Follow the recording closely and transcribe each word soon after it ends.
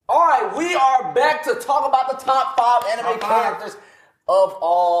are back to talk about the top 5 anime characters of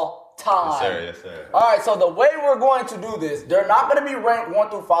all time. Yes, sir. All right, so the way we're going to do this, they're not going to be ranked 1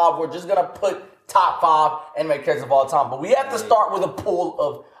 through 5. We're just going to put top 5 anime characters of all time. But we have to start with a pool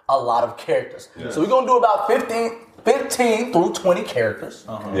of a lot of characters. Yeah. So we're going to do about 15 through 20 characters.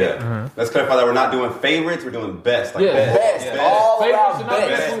 Let's clarify that we're not doing favorites, we're doing best. Like best. All around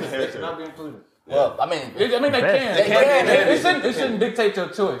best. Favorites should not be included. Well, I mean, they can. It shouldn't dictate your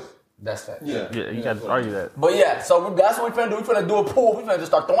choice. That's fact. Yeah, you got to argue that. But yeah, so that's what we're finna do. We're finna do a pool. We're finna just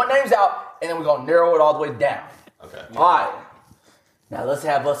start throwing names out, and then we're gonna narrow it all the way down. Okay. All right. Now let's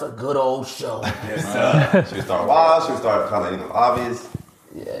have us a good old show. Should we start wild? Should we start kind of, obvious?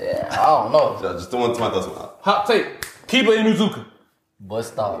 Yeah, I don't know. Just throwing those out. Hot take. Kiba Inuzuka. But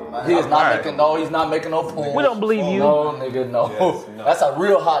stop. He is not making no. He's not making no pool. We don't believe you. No, nigga, no. Yes, no. That's a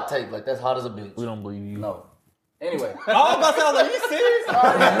real hot take. Like that's hot as a bitch. We don't believe you. No. Anyway. I was about to say, like, you serious? I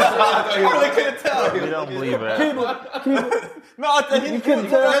really couldn't tell. We don't believe that. No, I think he couldn't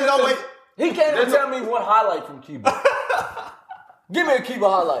tell. He can't even tell me one highlight from Kiba. Give me a Kiba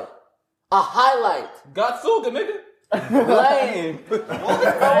highlight. A highlight. Gatsuga, nigga. Lame.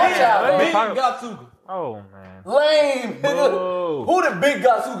 Watch out, Big man. Gatsuga. Oh, man. Lame, nigga. Whoa. Who did Big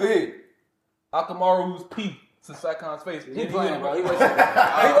Gatsuga hit? Akamaru's P to Sakon's face. He playing, bro. He wasting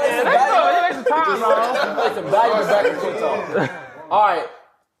valuable back and forth talk. All right.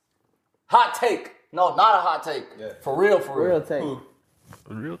 Hot take. No, not a hot take. Yeah. For real. Real take.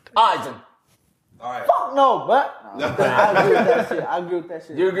 Real take. Aizen. All right. Fuck no, but I agree with that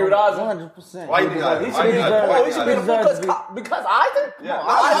shit. You agree with Aizen? 100%. Why you think that? He should be because Aizen? Yeah.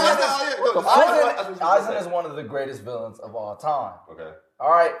 Aizen is one of the greatest villains of all time. Okay. All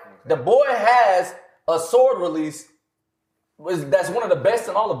right. The boy has a sword release that's one of the best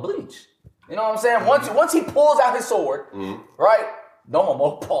in all of Bleach. You know what I'm saying? Once he pulls out his sword, right? No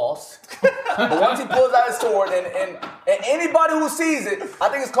homo, pause. But once he pulls out his sword, and anybody who sees it, I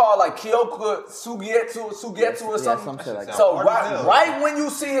think it's called like Kyoku Sugetsu or something. Some shit like that. So right when you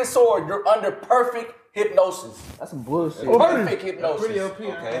see his sword, you're under perfect hypnosis. That's some bullshit. Perfect hypnosis. Pretty OP.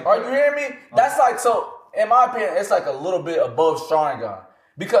 Okay. Are you hearing me? That's like, so in my opinion, it's like a little bit above Sharingan.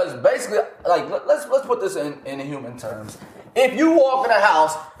 Because basically, like, let's put this in human terms. If you walk in a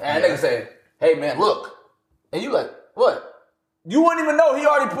house and a nigga say, hey man, look, and you like, what? You wouldn't even know he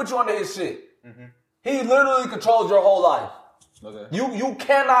already put you under his shit. Mm-hmm. He literally controls your whole life. Okay. You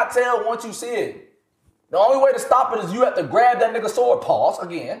cannot tell once you see it. The only way to stop it is you have to grab that nigga's sword, pause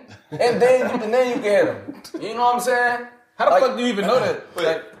again, and then you can hit him. You know what I'm saying? How the fuck do you even know that?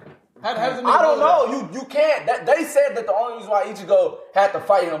 How does it I don't know. You can't. They said that the only reason why Ichigo had to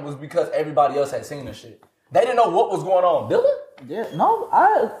fight him was because everybody else had seen the shit. They didn't know what was going on. Did they? Yeah, no,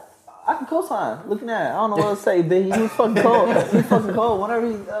 I can co-sign. Looking at it, I don't know what to say, but he was fucking cold. He was fucking cold. Whenever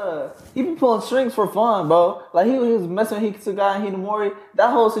he be pulling strings for fun, bro. Like he was messing with Hitsugai and Hinamori. That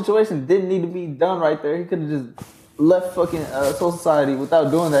whole situation didn't need to be done right there. He could have just left fucking Soul Society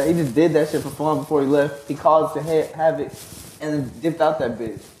without doing that. He just did that shit for fun before he left. He caused the havoc and then dipped out that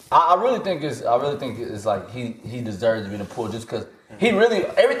bitch. I really think it's like he deserves to be in the pool just because he really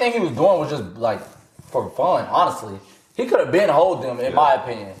everything he was doing was just like for fun. Honestly, he could have been hold them in my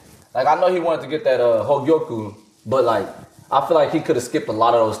opinion. Like I know he wanted to get that Hogyoku, but like I feel like he could have skipped a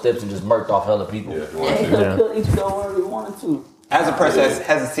lot of those steps and just murked off hella people. Yeah, he could have killed Ichigo wherever he wanted to. As a person that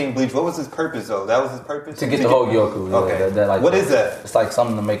hasn't seen Bleach, what was his purpose though? That was his purpose? To get the Hogyoku. Yeah, okay. That, like, what is that? It's like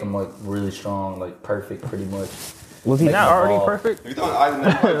something to make him like really strong, like perfect pretty much. Was he not already perfect? You thought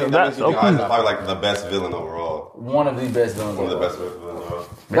Aizen probably like the best villain overall. One of the best villains. One of the best villains overall.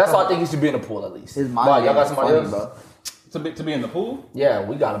 That's why I think he should be in the pool at least. His mind. Y'all got somebody else? Bro. To be in the pool? Yeah,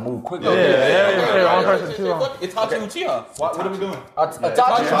 we gotta move quickly. One person too long. Itachi Uchiha. What are we doing?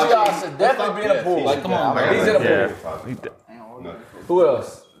 Itachi Uchiha should definitely be in the pool. Like, come on, he's in the pool. Who else?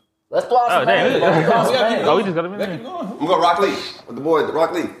 Let's throw out some names. We just gotta be I'm gonna go Rock Lee with the boy,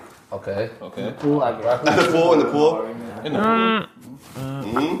 Rock Lee. Okay. Pool, I in the pool. No.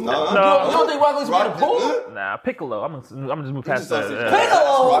 You don't think Rock Lee's in the pool? Nah, Piccolo. I'm gonna just move past that.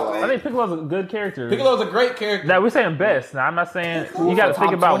 Piccolo. I think Piccolo's a good character. Piccolo's a great character. Now we're saying best. Now I'm not saying you got to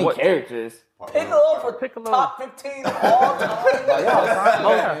think about what characters. Piccolo for top 15 of all time.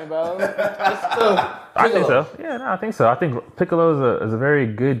 I think so. Yeah, no, I think so. I think Piccolo is a very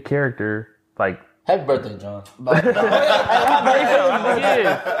good character. Like. Happy birthday, John. I think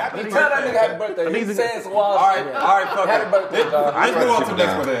so. Tell that nigga happy birthday. He's saying some wild shit. All right, fuck Happy birthday, John. Let's move on to the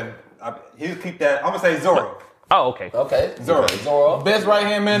next one then. He'll keep that. I'm gonna say Zoro. Oh, okay. Okay. Zoro. Best right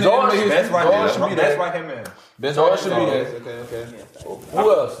hand man. Best right hand man. Zoro should be there. Best Zoro should be there. Okay.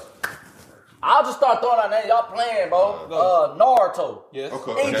 Who else? I'll just start throwing out names. Y'all playing, bro. Naruto. Yes.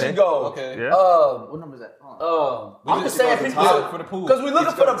 Ichigo. Okay. Yeah. What number is that? I'm just saying people for the pool. because we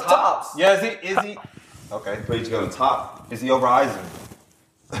looking for the tops. Yeah, is he? Okay. But you go to the top. Is he over Aizen?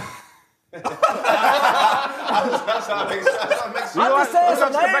 I'm just saying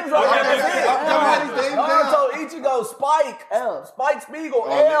some names. Naruto, Ichigo, Spike, L. Spike Spiegel, Oh,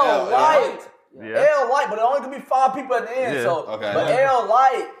 L, L, Light. Yeah. L Light, but it only can be 5 people at the end. Yeah. So, Okay. but L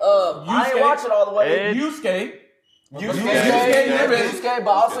Light, I ain't Yusuke. watching all the way. Ed. Yusuke. Yusuke,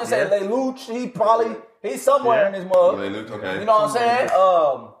 but I was gonna say Lelouch. He's somewhere in his mug. Okay. You know what I'm saying?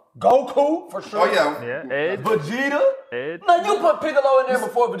 Goku for sure. Oh yeah. Yeah, Ed. Vegeta. Ed. No, you put Piccolo in there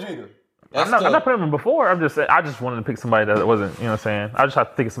before Vegeta. I'm not putting him before. I'm just saying. I just wanted to pick somebody that wasn't. You know what I'm saying? I just tried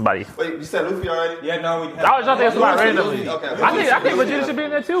to think of somebody. Wait, you said Luffy already? Yeah, no. I was trying to think of somebody randomly. Okay. I think Vegeta should be in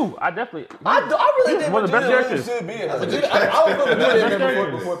there too. I definitely. I really think one of the best Vegeta really characters. should be in there. I would put Vegeta in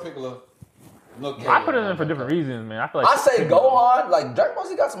there before Piccolo. Look, I put it in for different reasons, man. I feel like I say Gohan, like Dragon Ball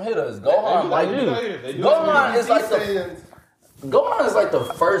Z got some hitters. Gohan, like Gohan is like Gohan is like the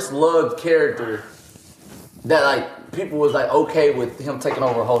first loved character that like people was like okay with him taking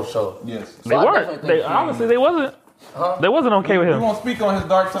over a whole show. Yes. they I weren't. definitely They think honestly they wasn't. They wasn't okay with We him. won't speak on his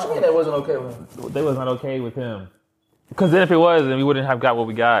dark I mean, time. that wasn't okay with him. They was not okay with him. Because then if it was, then we wouldn't have got what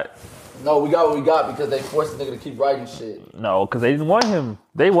we got. No, we got what we got because they forced the nigga to keep writing shit. No, because they didn't want him.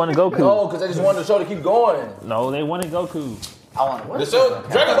 They wanted Goku. No, because they just wanted the show to keep going. No, they wanted Goku. I want to. The show,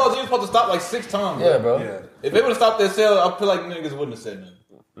 Dragon Ball Z was supposed to stop like 6 times. Yeah, bro. Yeah. If they would have stopped that sale, I feel like niggas wouldn't have said nothing.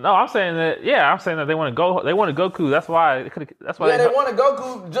 No, I'm saying that. Yeah, I'm saying that they wanted They wanted Goku. That's why. That's why. Yeah, they wanted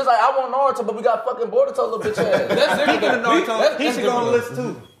Goku just like I want Naruto, but we got fucking Boruto little bitch ass. That's Speaking of Naruto, That's he should go on the list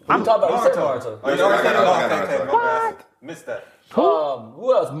too. I'm talking about Naruto. Oh, you already got What? Missed that.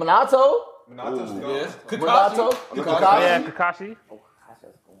 Who else? Minato. Yes. Minato. Kakashi. Kakashi. Yeah, Kakashi.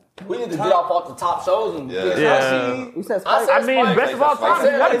 We need to get off the top shows and Yeah. get Yeah. Kakashi. We said I Spike. said I mean, Spike. best of all time.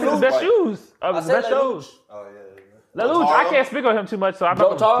 You gotta pick the best shoes. I The said best shows. Oh yeah. Lelouch, I can't speak on him too much, so I'm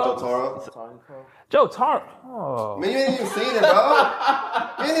not. Jotaro. Toro. Joe Tar. Oh. Man, you ain't even seen it, bro.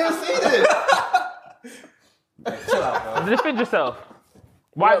 You ain't even seen it. Defend yourself.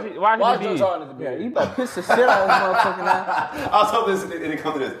 Why is he be? Jotaro need to be Yeah, here? you better piss the shit out of this motherfucking ass. I was hoping this didn't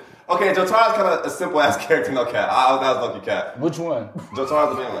come to this. Okay, Jotaro's kind of a simple ass character, no cat. That was lucky cat. Which one?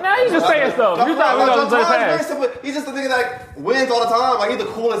 Jotaro's the main one. Now you just saying stuff. You thought we gonna let it Jotaro's very pass. simple. He's just the nigga that wins all the time. Like he's the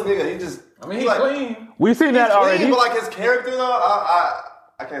coolest nigga. He just. I mean, he's clean. We've seen He's that clean, already. but like his character though,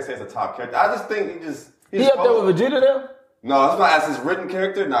 I can't say it's a top character. I just think he's He up there with Vegeta then? No, that's not as his written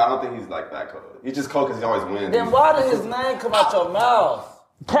character. No, I don't think he's like that cold. He's just cold because he always wins. Then why did his name come out your mouth?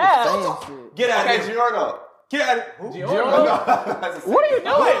 Cat. Get out of here, Giorno. Get out of here. What are you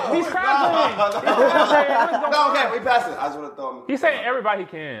doing? He's crying. No, okay, we passed it. I just want to throw him. He's saying everybody he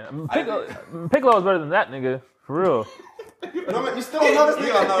can. Piccolo is better than that nigga. For real. You still don't know this nigga.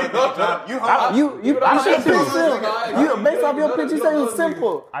 You should be simple. You based off your pitch, you said it was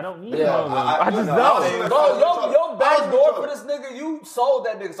simple. I don't need Yeah, to know them. I just know. Bro, your back door for this nigga, you sold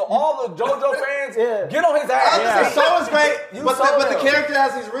that nigga. So all the JoJo fans, get on his ass. The show is great, You but saw the him. character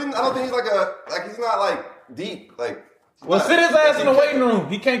as he's written, I don't think he's he's not like deep. Like, Well, sit his ass in the waiting room.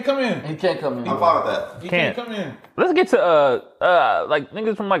 He can't come in. He can't come in. I'm fine with that. He Can't. can't come in. Let's get to like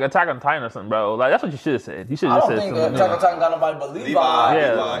niggas from like Attack on Titan or something, bro. Like that's what you should have said. You should I have don't said think something. Attack on Titan got nobody but Levi.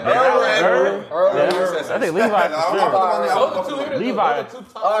 Yeah. Erwin. I think Levi for sure. Those are two hitters. Levi. Those are two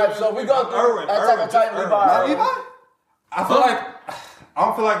top All right, hitters. so we go through Attack on Titan, Levi. I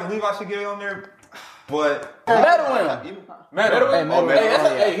don't feel like the Levi should get on there, but Bedouin.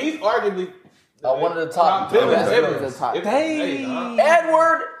 Hey, he's arguably One of the top villains ever. The top.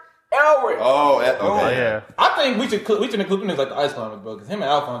 Edward Elric. Oh, okay. Oh yeah. I think we should include niggas like the Ice Climbers, bro. Because him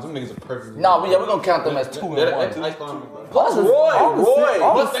and Alphonse, them niggas are perfect. No, we're gonna count them as 2 and 1. Ice Climbers, bro. Plus All Roy.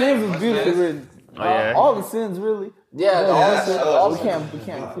 the sins was beautifully written. Oh, yeah. All the sins, really. Yeah, We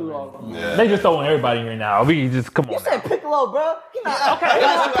can't include all of them. Yeah. They just throwing everybody in here now. We just come on. You said Piccolo, bro. He not Okay.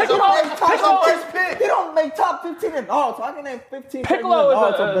 He don't make top 15 at all. So I can name 15. Piccolo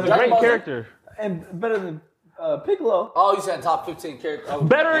is a better great character. and better than Piccolo. Oh, you said top 15 characters.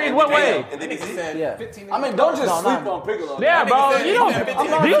 Better in what way? And then he said, Yeah. I mean, don't just No, sleep no. on Piccolo. Yeah, bro. You don't. Do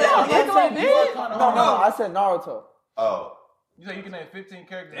you know what Piccolo did? No. I said Naruto. oh. You say you can name 15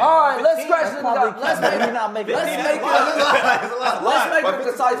 characters. All right, let's scratch it. Probably Let's can't. make You're not making Let's it. make it. Let's make it a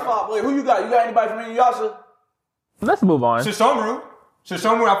concise 5. Wait, who you got? You got anybody from Inuyasha? Let's move on. Shishomaru,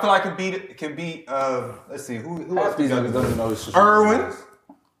 I feel like can beat. Let's see, who else? These niggas don't even know this shit. Irwin.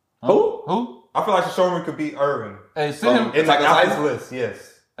 Who? I feel like Shishomaru could beat Irwin. Hey, send him. In like Alpha's list,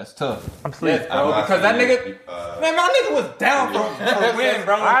 yes. That's tough. I'm sleep. Bro, because that nigga, man, my nigga was down for win,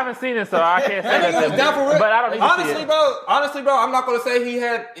 bro. I haven't seen it, so I can't say That nigga was that. down for real. But I don't need to see honestly, it. bro, I'm not gonna say he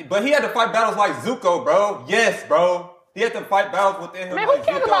had, but he had to fight battles like Zuko, bro. Yes, bro. He had to fight battles within him. Man, who like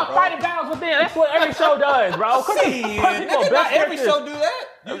cares Zuko, about bro. fighting battles within? That's what every show does, bro. Come on, Nigga, not every show do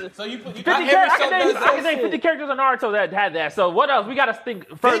that. So you put 50 Not every characters. show does I can that name 50 characters on Naruto that had that. So what else? We gotta think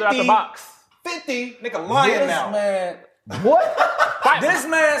further out the 50? box. 50, nigga, lying This now. man, Fight, this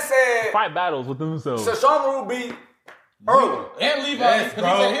man said fight battles with themselves. Sashomaru beat early. and Levi, Yes, because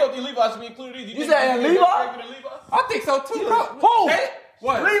bro. he said healthy Levi should be included. You said and Levi? I think so too, bro. Who?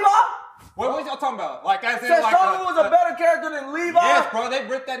 What? Levi? What y'all talking about? Like, as in, like, Sashomaru was a better character than Levi? yes, bro. They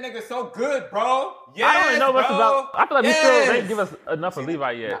ripped that nigga so good, bro. Yes, I don't really know much bro. about. I feel like yes. we still they didn't give us enough of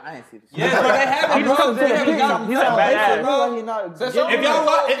Levi yet. I ain't see this. Yes, bro. They haven't, He's bro. so They good. haven't got him. He's a badass.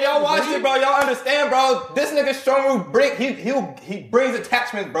 If y'all watch it, bro, y'all understand, bro. This nigga Shomu he brings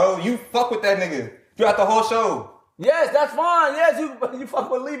attachment, bro. You fuck with that nigga throughout the whole show. Yes, that's fine. Yes, you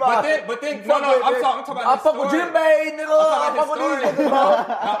fuck with Levi. But then, no, I'm talking about I his fuck with story. Jinbei, nigga. I fuck with these niggas, bro.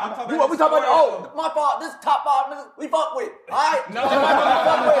 I'm talking We talking about, oh, my fault. This top 5 niggas we fuck with. Alright? No,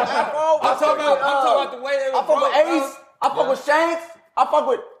 I'm talking about the way they I was fuck with bro. Ace. I fuck with Shanks. I fuck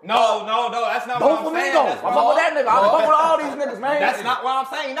with No, that's not what I'm saying. Doflamingo. That's I fuck with that nigga. I fuck with all these niggas, man. That's not what I'm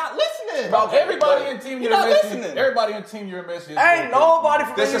saying. You're not listening. Bro, everybody in Team You're not Urameshi, listening. everybody in Team Urameshi. Ain't nobody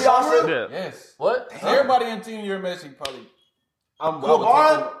from This is Inuyasha. Yeah. Yes. What? Everybody in Team Urameshi probably.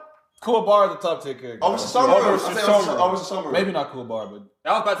 Kuwabara? Kuwabara is the top tier character. Over Sashomaru. Over Sashomaru. Maybe not Kuwabara, but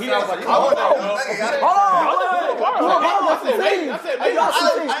I was about to say, I was like, I wouldn't know.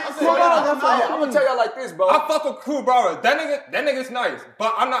 I'm gonna tell y'all like this, bro. I fuck with Kuwabara. That nigga's nice,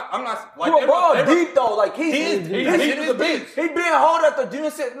 but I'm not like Kuwabara deep though, like He is he a bitch. He being held at the gym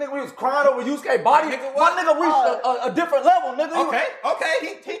set, nigga. We was crying over Yusuke body. Nigga, My what? nigga reached a different level, nigga.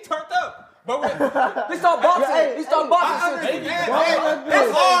 Okay, he turned up. But when, He started boxing. Hey, He started I boxing. understand, shit. man.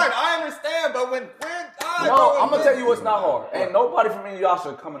 It's hard. I understand, but when No, I'm gonna tell you what's not hard. Ain't nobody from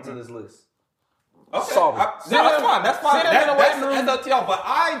Inuyasha coming to this list. Okay. Sorry. That's fine. That's fine. Sit down in the waiting room. That's up to y'all. But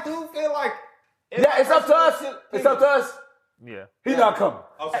I do feel like Yeah, it's up to us. It's up to us. Yeah. He's not coming.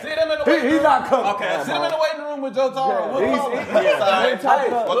 sit him in the waiting He's room. not coming. Okay, Sit him in the waiting room with Jotaro. We'll He's- call him. Hey,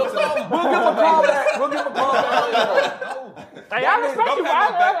 we'll give him a call back. We'll give him a call back. Hey, I respect you.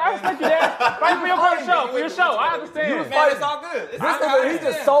 I respect you, Dad. Fight for your show. For your show. I understand. man, it's all good. This nigga, he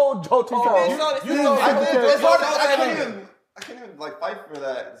just sold Jotaro. I can't even like fight for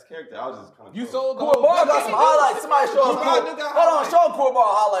this character. I was just kind of. You sold the Kuwabara got some highlights. Somebody show us Kuwabara Kuwabara. got Hold on, highlights. show Kuwabara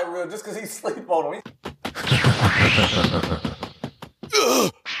a highlight reel just because he sleep on him.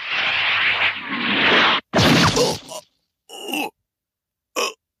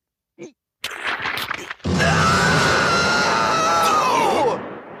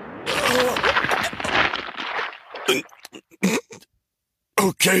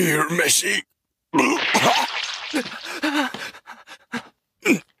 Okay, Urameshi.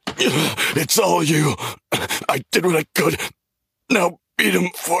 It's all you. I did what I could. Now beat him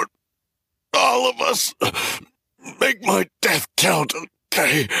for all of us. Make my death count,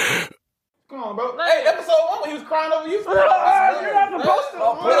 okay? Come on, bro. Hey, episode 1 when he was crying over you. You're not supposed to.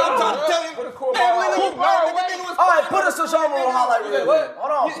 I'm trying to tell you. Put a Kuwabara. All right, put a Sashomaru highlight reel.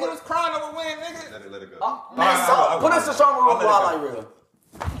 Hold on. He was crying over Wayne, nigga. Let it go. Put a Sashomaru highlight reel.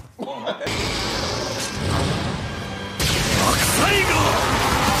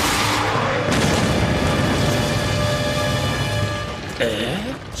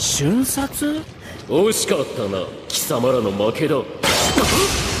瞬殺？惜しかったな貴様らの負けだ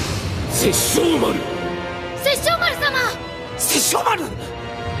殺生丸殺生丸様殺生丸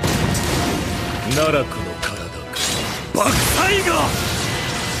奈落の体か爆災が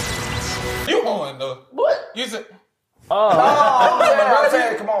You won, though. What? You said, I'm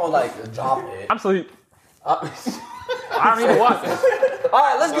saying, come on, like, drop it. I'm sleep. I don't even watch this. All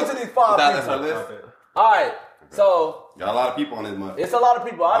right, let's get to these 5 That's our people. list. All right, so Got a lot of people on this month. it's a lot of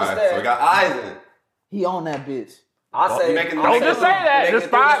people. I All right, so we understand. got Aizen. He on that bitch. I say, Don't just say that. Just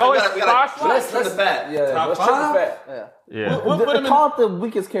five. Oh, it's five let's the fat. Yeah, let's check the fact. Yeah. we'll put him in. Call the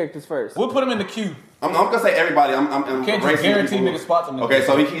weakest characters first. We'll put him in the queue. I'm gonna say everybody. I'm Can't just racing guarantee people. niggas spots him. Okay,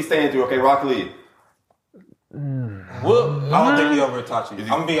 so he's staying through. Okay, Rock Lee. I don't think he over Itachi. I'm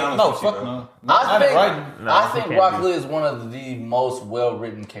gonna be honest No, with you, fuck bro. no. I think, No, I he think can't Rock be. Lee is one of the most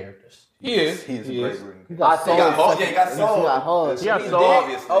well-written characters. He is. He is a great written. He got I think- soul. He got he got He soul. got hoes. He got He soul. did.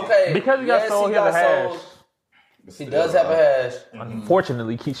 Obviously. Okay. Because he got soul, he has a hash. He does have a hash,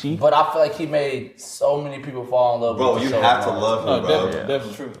 Unfortunately, Kishi. but I feel like he made so many people fall in love Bro, with the you show. have to love No, him, bro.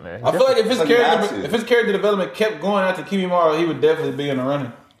 definitely true. Man, I feel like if his Doesn't have character to. if his character development kept going after Kimimaro, he would definitely be in the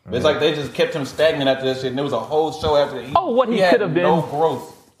running. It's like they just kept him stagnant after that shit, and there was a whole show after that. What he had could have been. No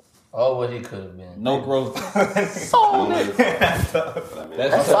growth. Oh, what he could have been. No growth. Sold it.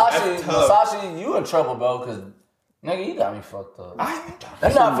 Masashi, you in trouble, bro, because, nigga, you got me fucked up.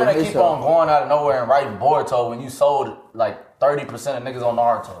 You're not finna keep on going out of nowhere and writing Boruto when you sold, like, 30% of niggas on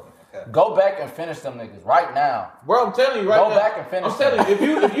Naruto. Go back and finish them niggas right now. Bro, I'm telling you right now. Go back and finish I'm telling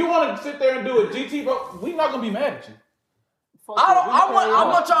you, if you want to sit there and do a GT, bro, we not going to be mad at you. I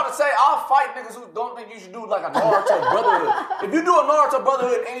want y'all to say I'll fight niggas who don't think you should do like a Naruto brotherhood. If you do a Naruto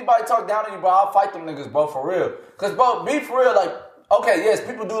brotherhood and anybody talk down on you, bro, I'll fight them niggas, bro, for real. Cause bro, be for real, like, okay, yes,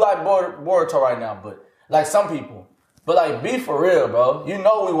 people do like Boruto right now, but like some people. But like, be for real, bro. You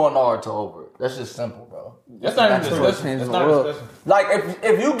know we want Naruto over it. That's just simple, bro. That's not even discussion. That's not a discussion. Like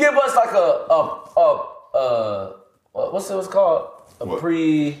if you give us like what's it called?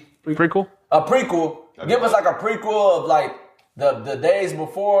 Prequel? A prequel. Give us like a prequel of like the days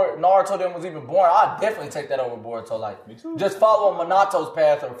before Naruto then was even born. I'd definitely take that over Boruto. Like just following Minato's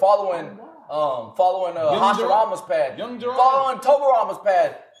path or following Hashirama's path, following Tobirama's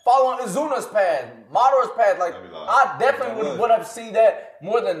path, following Izuna's path, Madara's path. Like I definitely would have seen that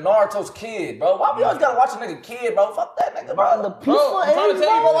more than Naruto's kid, bro. Why we always gotta watch a nigga kid, bro? Fuck that nigga, bro. The peaceful I'm trying to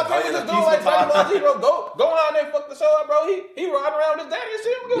tell you, bro. Why can't we just just do like Dragon Ball Z, bro? Go out there and fuck the show up, bro. He riding around with his daddy and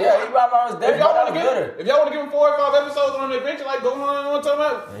shit. Yeah, he riding around with his daddy. If y'all want to give him 4 or 5 episodes on the adventure, like go on talking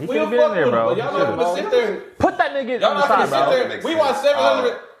about, we'll fuck with him. But y'all not gonna sit there. Put that nigga Y'all on the not side, gonna bro. sit there. We watched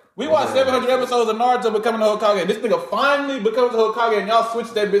 700. We watched 700 episodes of Naruto becoming the Hokage. This nigga finally becomes the Hokage, and y'all switch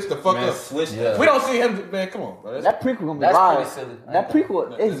that bitch the fuck up. We don't see him, man. Come on, bro. That prequel gonna be That's live. pretty silly. That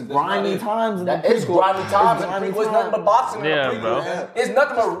prequel is grimy times. It's grimy times. And prequel is nothing but boxing. Yeah, in the bro. prequel. It's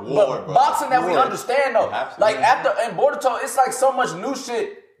nothing but boxing that we understand though. Like after in Boruto, it's like so much new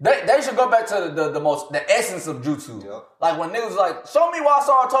shit. They should go back to the essence of jutsu. Like when niggas was like, show me why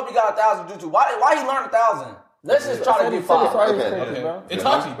Sarutobi got 1,000 jutsu. Why he learned 1,000? Let's just try to get 5.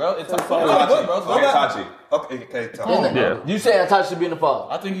 Itachi, bro. Itachi. Okay, tell me. Yeah. You saying Itachi should be in the 5?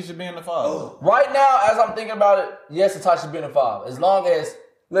 I think he should be in the 5. Right now, as I'm thinking about it, yes, Itachi should be in the 5. As long as,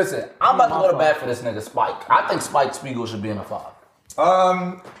 listen, I'm about to go to bat for this nigga Spike. I think Spike Spiegel should be in the 5.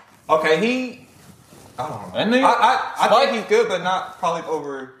 Okay, I don't know. I think he's good, but not probably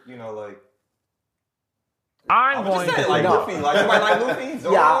over, like. I'm going to like Luffy. Like somebody like Luffy.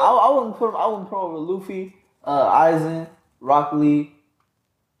 Zoro. Yeah, I wouldn't put over Luffy, Aizen, Rock Lee,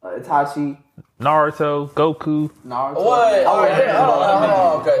 Itachi, Naruto, Goku. What?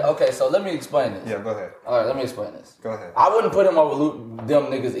 Hold on. Okay, so let me explain this. Yeah, go ahead. All right, let me explain this. Go ahead. I wouldn't put him over them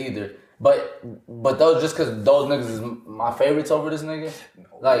niggas either. But those just because those niggas is my favorites over this nigga.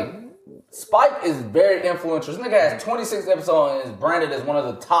 Like, Spike is very influential. This nigga has 26 episodes and is branded as one of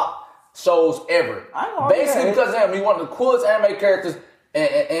the top shows ever. Basically because of him, he's one of the coolest anime characters, and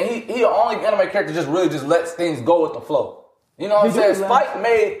he the only anime character just lets things go with the flow. You know what I'm saying? Spike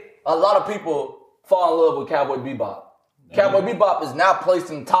made a lot of people fall in love with Cowboy Bebop. Cowboy Bebop is now placed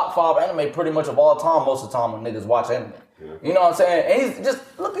in the top 5 anime pretty much of all time, most of the time when niggas watch anime. You know what I'm saying? And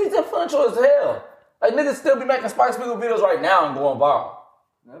he's influential as hell. Like niggas still be making Spike Spiegel videos right now and going viral.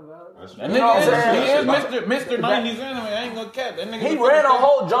 That nigga is Mr. 90s anime. I ain't gonna cap. That nigga he ran a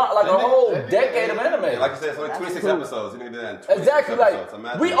whole decade of anime. Like I said, it's only 26 episodes. You need to do that in 26 exactly. episodes.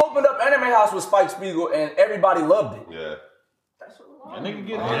 Like we opened up Anime House with Spike Spiegel and everybody loved it. Yeah. That nigga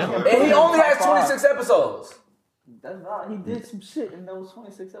get and he only has 26 episodes. That's right. He did some shit in those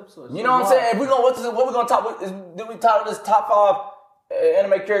 26 episodes. You know what I'm saying? If we gonna what we gonna talk? Did we title this top 5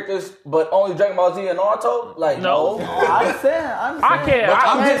 anime characters, but only Dragon Ball Z and Naruto? Like no. I'm saying. I can't.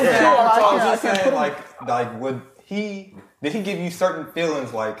 I'm just saying, like, did he give you certain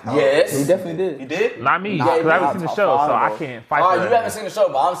feelings? Like, how yes, he definitely did. He did? Not me, because I haven't seen the show, so I can't fight. Oh, you haven't seen the show,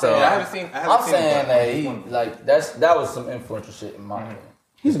 but I'm saying I haven't seen that he like that was some influential shit in my opinion.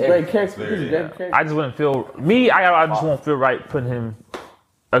 He's a great character. He's a great character. I just wouldn't feel I just won't feel right putting him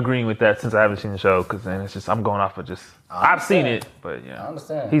agreeing with that since I haven't seen the show, because then it's just I'm going off of just I've seen it, but yeah, I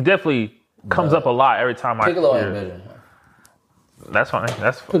understand. He definitely comes up a lot every time Piccolo I ain't hear. better. That's fine.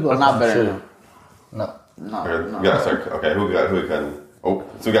 Piccolo not better than him. No. We gotta start. Okay, who we cutting? Oh,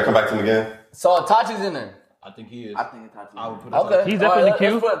 so we gotta come back to him again. So Itachi's in there. I think he is. I think Itachi. I would put Okay, he's definitely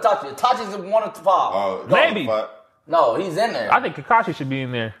cute. Let's put Itachi. Itachi's 1 to 5. Oh, Maybe. No, he's in there. I think Kakashi should be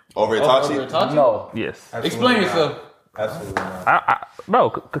in there. Over Itachi? No. Yes. Explain yourself. Absolutely not. Bro,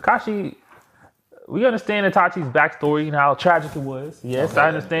 Kakashi we understand Itachi's backstory and how tragic it was. Yes, I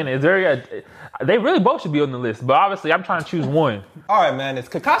understand it. It's very. They really both should be on the list, but obviously I'm trying to choose one. All right, man. Is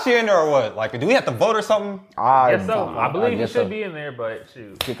Kakashi in there or what? Like, do we have to vote or something? Yes, so I believe he should be in there, but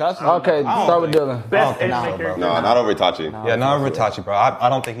shoot. Kakashi. Okay, start with Dylan. Best anime character. No, not over Itachi. Yeah, not over Itachi, bro. I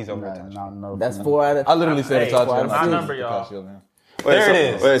don't think he's over Itachi. No, that's 4 out of. I literally said Hey, Itachi. my number, y'all. There it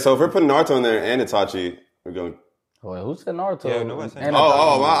is. Wait, so if we're putting Naruto in there and Itachi, we're going. Wait, who said Naruto? Yeah, nobody said And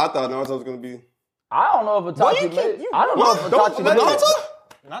Oh, I thought Naruto was going to be. I don't know if Itachi made it. I don't know if Itachi made it.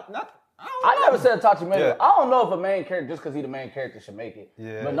 Not. I never said Itachi made Yeah. it. I don't know if a main character, just because he's the main character, should make it.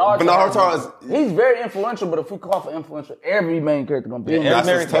 Yeah. But Naruto, But Naruto is. he's very influential, but if we call for influential, every main character going to be in Yeah,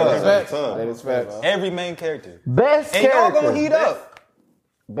 there. That's what's tough. Facts. That's tough. That is facts. Every main character. Best And y'all character. gonna heat up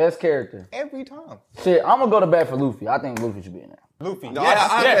Best character. every time. Shit, I'm going to go to bat for Luffy. I think Luffy should be in there. Luffy. No,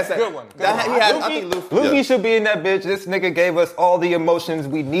 Yes, I yes, guess good one. I think Luffy. Luffy should be in that bitch. This nigga gave us all the emotions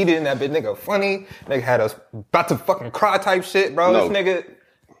we needed in that bitch. Nigga funny. Nigga had us about to fucking cry type shit, bro. No.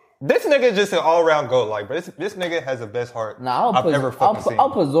 This nigga just an all around goat. Like, bro, this nigga has the best heart Nah, I've ever fucking seen. I'll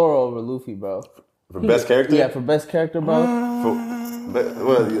put Zoro over Luffy, bro. For best character? Yeah, for best character, bro.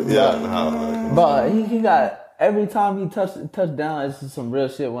 Yeah. But he got every time he touched down, it's just some real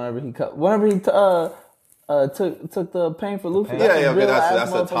shit. Whenever he took the pain for Luffy. Yeah, okay,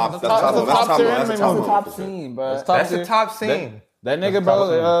 that's the top. That's the top scene, bro. That's the top scene. That nigga,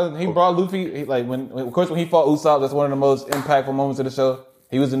 bro, he brought Luffy. Of course, when he fought Usopp, that's one of the most impactful moments of the show.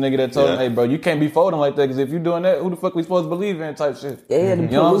 He was the nigga that told him, "Hey, bro, you can't be folding like that because if you doing that, who the fuck we supposed to believe in?" Type shit. Yeah, he had to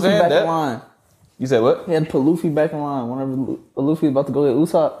put You know what I'm Luffy saying? back in line. You said what? He had to put Luffy back in line. Whenever Luffy was about to go get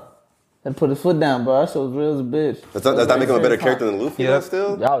Usopp, had to put his foot down, bro. That shit was real as a bitch. Does that make him a better character than Luffy? Yeah.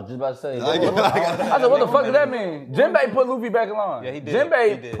 Still. Y'all was just about to say. I said, what the fuck does that mean? Jinbei put Luffy back in line. Yeah, he did.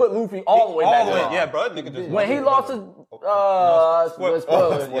 Jinbei put Luffy all the way back in line. Yeah, bro. Nigga just When he lost his spoilers.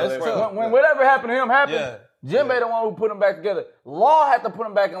 When whatever happened to him happened. Yeah. Jinbei the one who put him back together. Law had to put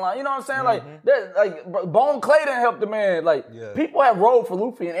him back in line. You know what I'm saying? Like Bone Clay didn't help the man. Like people have rode for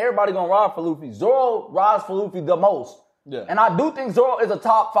Luffy, and everybody gonna ride for Luffy. Zoro rides for Luffy the most. Yeah. And I do think Zoro is a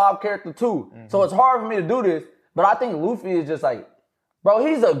top 5 character too. So it's hard for me to do this, but I think Luffy is just like, bro,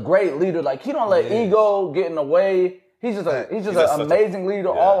 he's a great leader. Like he don't let ego get in the way. He's just an amazing leader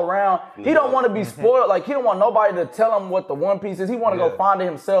all around. He don't want to be spoiled. Like he don't want nobody to tell him what the One Piece is. He want to go find it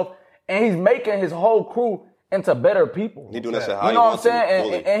himself, and he's making his whole crew into better people. He doing that shit. You know what I'm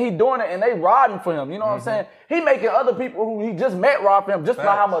saying? And he doing it, and they riding for him. You know what I'm saying? He making other people who he just met ride for him just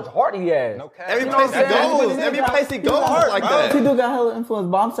by how much heart he has. Every place he goes, like that. He do got hella influence,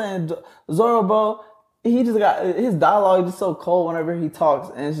 but I'm saying Zoro, bro, he just got his dialogue just so cold whenever he talks,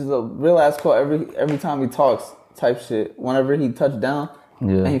 and it's just a real ass quote every time he talks type shit. Whenever he touch down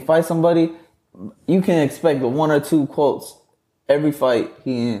and he fights somebody, you can expect 1 or 2 quotes every fight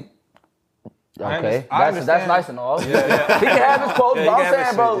he in. Okay, that's nice and all. Yeah. He can have his quotes, but I'm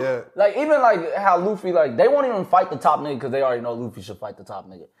saying, bro, like even like how Luffy, like they won't even fight the top nigga because they already know Luffy should fight the top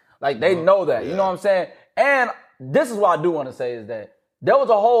nigga. Like they know that, you know what I'm saying? And this is what I do want to say is that there was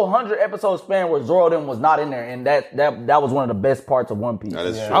a whole 100 episode span where Zoro then was not in there, and that was one of the best parts of One Piece. That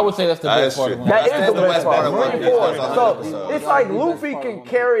is true. I would say that's the best part. That is the best part. of One Piece. So it's like Luffy can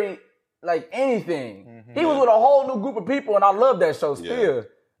carry like anything. He was with a whole new group of people, and I love that show still. Yeah.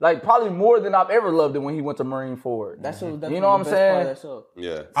 Like probably more than I've ever loved it when he went to Marine Forward. That shit was definitely the best part of that show.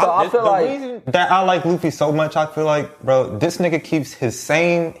 Yeah. So I feel like the reason that I like Luffy so much, I feel like, bro, this nigga keeps his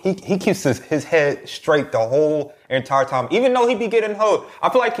sane. He keeps his head straight the whole entire time, even though he be getting hoed.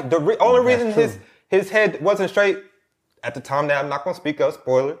 I feel like the only reason his head wasn't straight at the time that I'm not gonna speak of,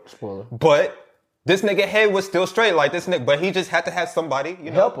 spoiler, but. This nigga head was still straight like this nigga, but he just had to have somebody, you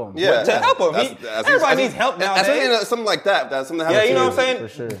know, help him. Yeah, to help him. Everybody needs help nowadays. Especially something like that. That's something that happens. Yeah, you know to what I'm saying?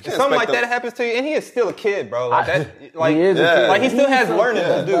 For sure. Something like that happens to you, and he is still a kid, bro. Like that, like he is a kid. Like he still has learning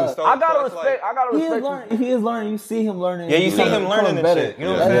to do. So I gotta so respect. I gotta respect. He is learning. You see him learning. Yeah, you see him learning and shit. You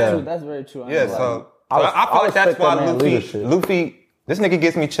know what I'm saying? That's very true. Yeah, so I feel like that's why Luffy. This nigga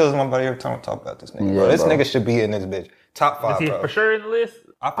gives me chills in my body every time I talk about this nigga. Bro. This nigga should be in this bitch. Top 5, Is he bro. for sure in the list?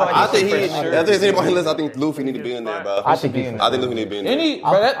 I feel like I think there's anybody on the list, I think Luffy need to be in there, bro. I think Luffy need to be in there.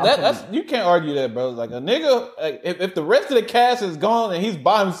 That's you can't argue that, bro. Like a nigga, like, if the rest of the cast is gone and he's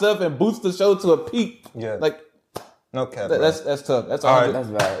by himself and boosts the show to a peak, like no cap. That's tough. That's all right. That's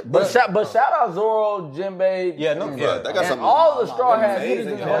valid. But shout out Zoro, Jinbei. Yeah, no, they got something. All the Straw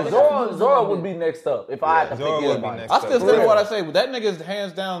Hats. Zoro would be next up if I had to pick anybody. I still stand by what I say, but that nigga is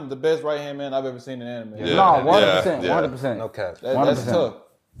hands down the best right hand man I've ever seen in anime. No, 100%, 100%. No cap. That's tough.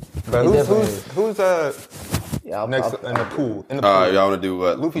 But who's next in the pool? Y'all want to do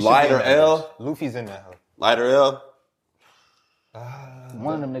what? Luffy Light or L? Luffy's in that. Light or L?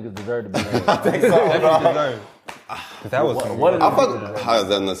 One of them niggas deserve to be there. I think so, bro. That was What I fuck.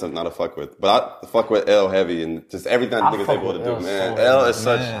 That's not a fuck with, but I fuck with L heavy and just everything niggas fuck able to with do, L man. so L is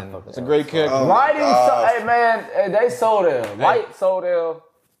such. It's a great character. Writing, hey man, they sold L. Light sold L.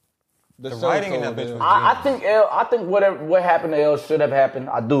 the writing in that bitch was I think what happened to L should have happened.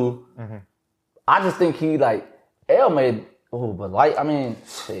 I do. I just think he like L made. Oh, but Light. I mean,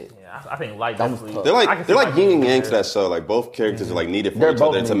 shit. Yeah, I think Light That was definitely. tough. They're I can like see Light yin and being yang to there. that show. Like both characters are like needed for They're each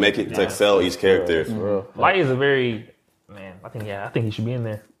both other to make it to excel each character. Light is a very man. I think he should be in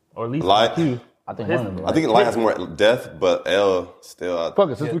there, or at least Light. two. I think one of them. I think Light has more depth, but L still.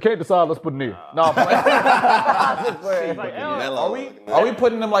 Fuck it, since we can't decide, let's put it in. No, I'm playing. Like, mellow. Are we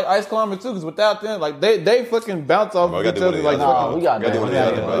putting them like ice climbers too? Because without them, like they fucking bounce off Bro, of we each gotta do other. one Like of the other Nah, we got Gotta do that. one or the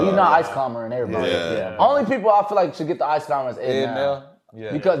other, bro. He's not ice climber and everybody. Yeah. Only people I feel like should get the ice climber is Ed Ed now. now.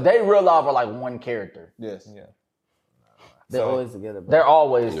 Yeah. Because they real life are like one character. Yes. Yeah. They're always together, bro. They're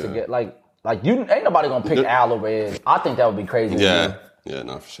always together. Like you ain't nobody gonna pick Al over Ed. I think that would be crazy. Yeah, yeah,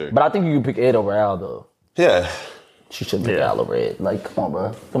 no, for sure. But I think you can pick Ed over Al though. Yeah, She shouldn't pick Al over Ed. Like, come on,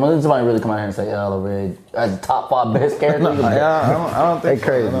 bro. Come on, somebody really come out here and say Al over Ed as the top 5 best character. I don't think They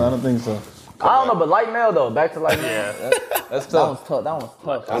crazy. I don't think so. I don't know, but Light Mail though. Back to Light Mail. That's That tough. was tough. That was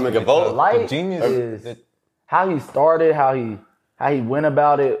tough. I'll make a vote. Light genius is how he started, how he went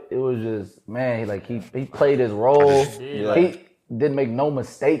about it. It was just man. He played his role. He didn't make no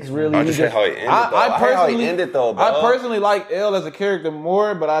mistakes really. I He just hate just, how he ended. I personally ended though, bro. I personally like L as a character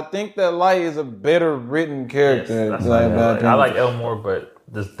more, but I think that Light is a better written character. That's Like, right. I like Elmore, but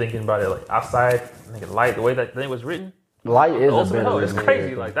just thinking about it, like outside, nigga, Light, the way that thing was written, Light is a Ultimate better Hell, it's written crazy.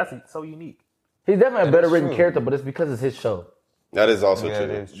 character. Like that's so unique. He's definitely a better written character, but it's because it's his show. That is also Yeah, true.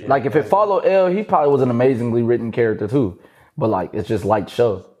 it is true. Like if it followed L, he probably was an amazingly written character too. But like it's just Light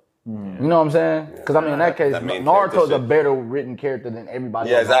show. You know what I'm saying? Because I mean, in that case, That main Naruto's character a shit. better written character than everybody.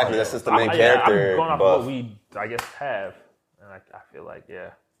 Yeah, else. exactly. That's just the main I'm character. going off but what we, I guess, have, and I feel like,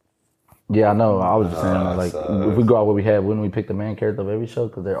 Yeah, I know. I was just saying, like, so- if we go out what we have, wouldn't we pick the main character of every show?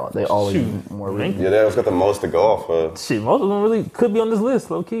 Because they always Shoot. more written. yeah, they always got the most to go off of. shit, most of them really could be on this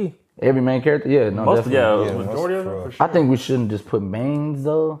list, low key. Every main character, yeah, no, Most, definitely. majority of them. For sure. I think we shouldn't just put mains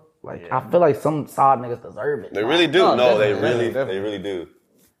though. Like, I feel like some side niggas deserve it. They really do. No, No, they definitely, really do.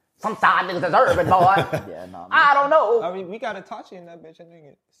 Some side niggas deserve it, boy. Yeah, no. I don't know. I mean, we got Itachi in that bitch. I think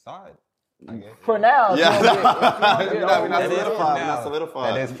it's side. I guess. For now, Yeah, if you don't get- we're not That is for solidified. We're now. not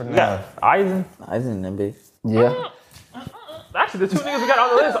solidified. That is for now. Yeah, Aizen. I was in them, bitch. yeah. Actually, the two niggas we got on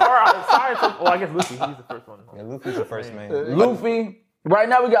the list are outside. Well, I guess Luffy. He's the first one. Yeah, Luffy's the first man. Luffy. Right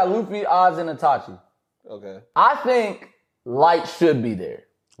now we got Luffy, Oz, and Itachi. Okay. I think Light should be there.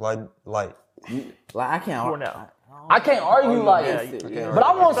 Light. Like I can't. For now. I can't argue Light, but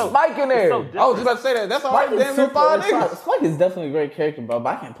I want Spike in there. I was just about to say that. That's all Spike right. is Damn near super. 5 niggas. Spike is definitely a great character, bro.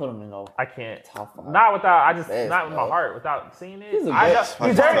 But I can't put him in no I can't. top 5. Not without. I just Best, not with my bro. heart. Without seeing it, He's a I, best.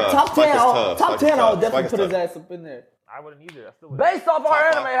 know- Spike is tough. Top 10. Spike is tough. Top Spike 10. is I would tough. definitely Spike put is his tough. ass up in there. I wouldn't either. I still would. Based off our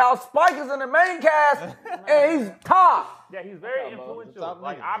anime house, Spike is in the main cast, and he's top. Yeah, he's very influential. top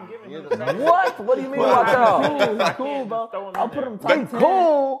Like nigga. I'm giving him the same. What? What do you mean about y'all? He's cool, bro. Throwing I'll him put there. him top 10.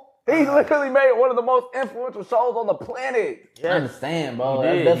 Cool. He literally made one of the most influential shows on the planet. I understand, bro. He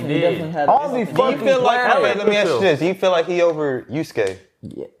That did, definitely, he did. definitely had. On the Do you fucking feel like? planet. Wait, let me ask you this. Do you feel like he over Yusuke?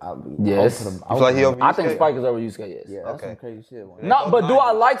 Yeah, Yes. You feel like he over Yusuke? I think Spike is over Yusuke. Yes. Yeah, that's Okay. some crazy shit. Man. No, but do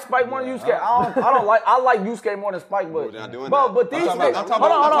I like Spike more than Yusuke? I like Yusuke more than Spike, but We're not doing bro, that. but these I'm talking niggas, about-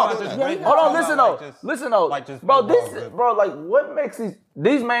 hold on, I'm hold talking on, about hold on, just- listen like though, just- listen though, like just bro, overall this, good. bro, like what makes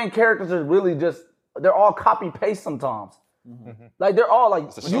these main characters are really just they're all copy paste sometimes. Like they're all like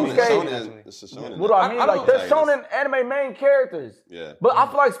It's a shonen. Yusuke. It's a shonen. What do I mean? I Like don't- they're shonen anime main characters. Yeah. But I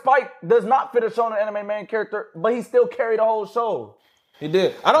feel like Spike does not fit a shonen anime main character, but he still carried the whole show. He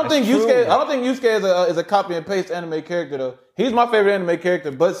did. I don't think Yusuke is a copy and paste anime character though. He's my favorite anime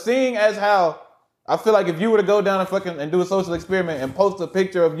character. But seeing as how I feel like if you were to go down and fucking and do a social experiment and post a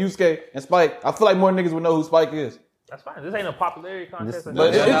picture of Yusuke and Spike, I feel like more niggas would know who Spike is. That's fine. This ain't a popularity contest.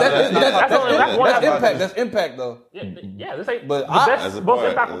 But that's impact. That's impact though. Yeah, this ain't But the I- best, As a most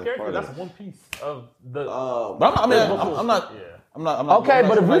part- impactful as a character. part That's of- one piece of the. But I'm not. Okay,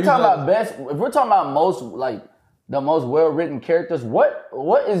 but if we're using talking that- about best, if we're talking about most like the most well written characters, what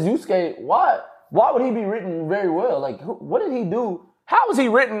is Yusuke? Why would he be written very well? Like, what did he do? How is he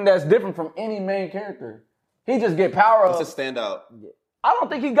written that's different from any main character? He just get power up. It's a standout. I don't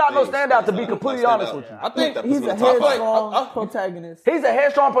think he got no Things, standout to be like, completely like honest standout. with you. I think That He's puts a him in the top five. headstrong protagonist. He's a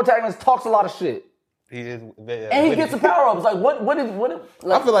headstrong protagonist, talks a lot of shit, He is. and he gets the power ups. Like, what is like,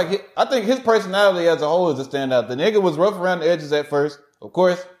 I feel like I think his personality as a whole is a standout. The nigga was rough around the edges at first, of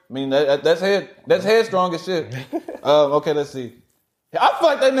course. I mean that's headstrong as shit. Okay, let's see. I feel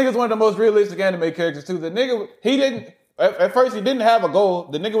like that nigga's one of the most realistic anime characters too. The nigga, he didn't at first he didn't have a goal.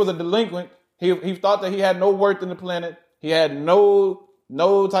 The nigga was a delinquent. He thought that he had no worth in the planet. He had no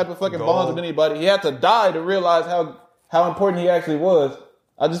type of fucking bonds with anybody. He had to die to realize how important he actually was.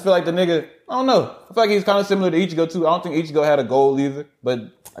 I just feel like the nigga, I don't know. I feel like he's kind of similar to Ichigo too. I don't think Ichigo had a goal either, but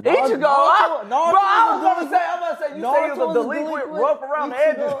Ichigo, I was gonna say, you say he was a delinquent, rough around the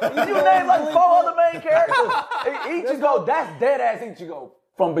edges. You named like 4 other main characters. Ichigo, that's dead ass Ichigo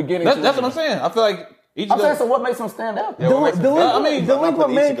from beginning to end. That's what I'm saying. I feel like Ichigo. I'm saying, so what makes him stand out? Delinquent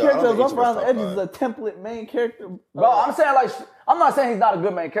main character is rough around the edges is a template main character. Bro, I'm saying like, I'm not saying he's not a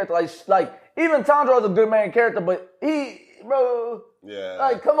good main character. Like even Tanjiro is a good main character, but bro. Yeah.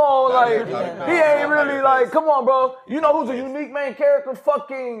 Like, come on, like, he ain't really like, come on, bro. You know who's a unique main character?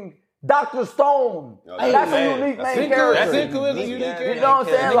 Fucking Dr. Stone. That's a unique main character. Senku is a unique character. You know what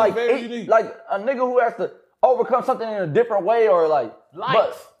I'm saying? Like a nigga who has to overcome something in a different way or like,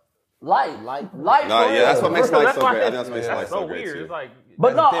 light. No, yeah, that's what makes light so great. I think that's what makes light so great. It's like,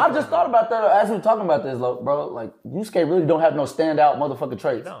 but no, I just thought about that as we were talking about this, bro. Like, Yusuke really don't have no standout motherfucking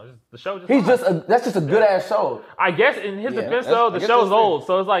traits. No, the show just. He's that's just a good ass show. I guess in his defense though, the show's old,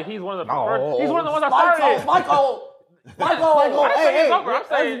 so it's like he's one of the first. He's one of the ones I started. Michael. Hey, I'm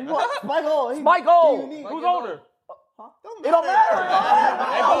saying Michael. Who's older? It don't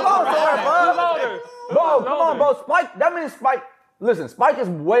matter. Who's older? Bro, come on, bro. Spike. That means Spike. Listen, Spike is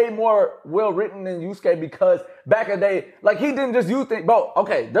way more well written than Yusuke because back in the day, like he didn't just use things. Bro,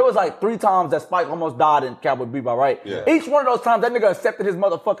 okay, there was like 3 times that Spike almost died in Cowboy Bebop, right? Yeah. Each one of those times, that nigga accepted his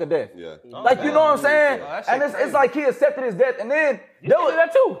motherfucking death. Yeah. Like, you know what I'm saying? And it's like he accepted his death, and then there was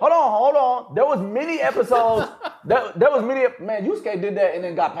that too. Hold on. There was many episodes. there was many. Man, Yusuke did that and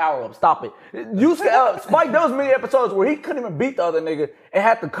then got power up. Stop it. Yusuke, Spike. There was many episodes where he couldn't even beat the other nigga and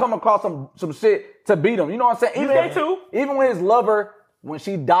had to come across some shit to beat him. You know what I'm saying? Yusuke too. Even when his lover. When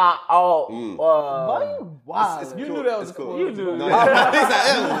she died, Wow. You knew that was cool. You knew.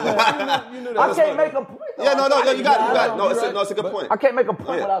 I can't make a point. Yeah, no, you got it. No, it's a good point. I can't make a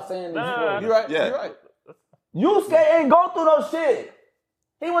point without saying this. You're right. Yeah. You're right. Yusuke ain't go through no shit.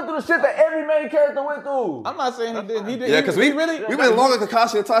 He went through the shit that every main character went through. I'm not saying he didn't. He did. Yeah, because we really. went along with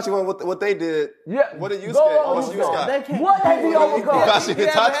Kakashi and Itachi on what they did. Yeah. What did Yusuke? Go, What has he overcome? Kakashi He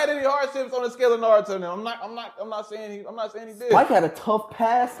and hasn't Itachi. had any hardships on the scale of Naruto now. I'm not saying he did. Mike had a tough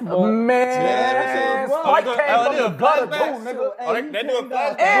pass, but Man, Spike came from the gutter too, nigga. They do a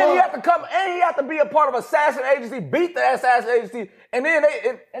flashback. And he had to come, and he had to be a part of assassin agency, beat the assassin agency, and then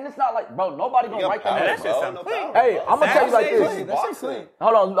and it's not like, bro, nobody gonna write that. That shit sound clean. Hey, I'm gonna tell you like this.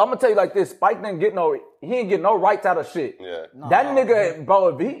 Hold on, I'm gonna tell you like this. Spike didn't get no rights out of shit. Yeah. That nigga,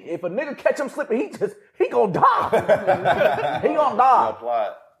 bro, if a nigga catch him slipping, he gonna die. He gonna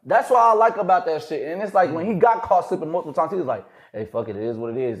die. That's what I like about that shit. And it's like when he got caught slipping multiple times, he was like, hey, fuck it, it is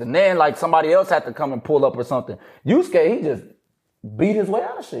what it is. And then like somebody else had to come and pull up or something. Yusuke, he just beat his way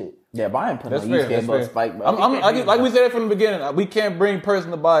out of shit. yeah, but I ain't putting That's on fair. Yusuke That's above fair. Spike, bro. Like we said from the beginning, we can't bring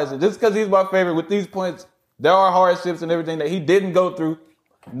personal bias. Just because he's my favorite with these points, there are hardships and everything that he didn't go through.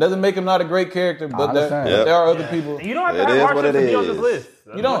 Doesn't make him not a great character, but there are other people. You don't have to have hardships to be on this list.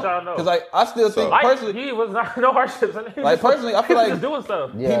 You don't, because I still think personally, he was not no hardships. Like personally, I feel like he was just doing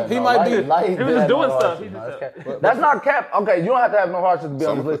stuff. Yeah, he might be. He was just doing stuff. That's not cap. Okay, you don't have to have no hardships to be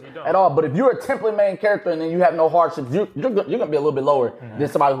on this list at all. But if you're a template main character and then you have no hardships, you're gonna be a little bit lower than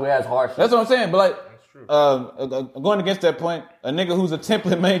somebody who has hardships. That's what I'm saying. But like, going against that point, a nigga who's a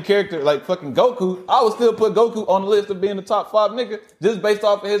template main character like fucking Goku, I would still put Goku on the list of being the top 5 nigga just based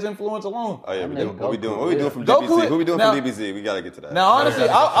off of his influence alone. Oh yeah, what we doing from Goku, DBZ? What we doing now- from DBZ? We gotta get to that. Now, honestly,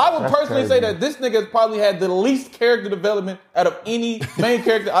 I would personally say that this nigga probably had the least character development out of any main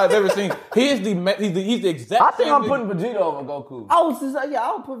character I've ever seen. He's the exact. I think same I'm nigga. putting Vegeta over Goku. I was just like,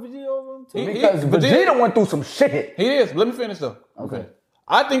 I would put Vegeta over him too. Because Vegeta went through some shit. He is. Let me finish though. Okay.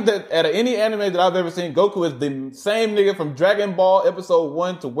 I think that out of any anime that I've ever seen, Goku is the same nigga from Dragon Ball episode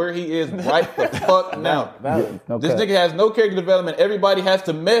 1 to where he is right the fuck now. This nigga has no character development. Everybody has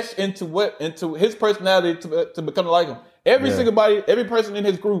to mesh into his personality to become like him. Every person in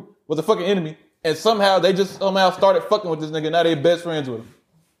his group was a fucking enemy, and somehow they just started fucking with this nigga. Now they best friends with him.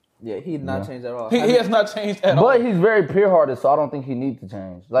 Yeah, he did not change at all. He has not changed at all. But he's very pure-hearted, so I don't think he needs to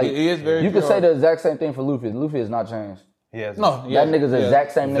change. Like He is very You could say pure-hearted. the exact same thing for Luffy. Luffy has not changed. That nigga's the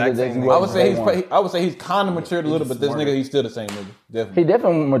exact same nigga that he was. I would say he's kind of matured a little, but this nigga, he's still the same nigga. Definitely. He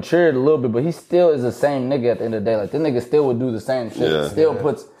definitely matured a little bit, but he still is the same nigga at the end of the day. Like, this nigga still would do the same shit. Yeah. Still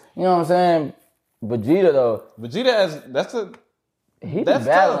puts, you know what I'm saying? Vegeta, though. Vegeta He be That's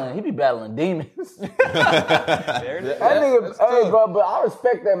battling. tough. He be battling demons. There it is. That nigga, hey, bro, but I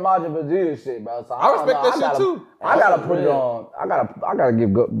respect that Majin Vegeta shit, bro. So I respect that shit too. I gotta put it on. I gotta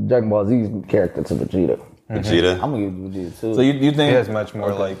give Dragon Ball Z's character to Vegeta. Vegeta. I'm gonna give Vegeta too. So you He think has much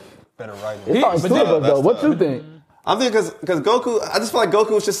more like better writing. it's only two of us though. What you think? I'm thinking because Goku, I just feel like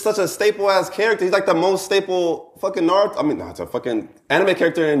Goku is just such a staple ass character. He's like the most staple fucking Naruto. I mean, not a fucking anime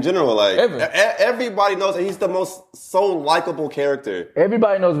character in general. Like everybody knows that he's the most so likable character.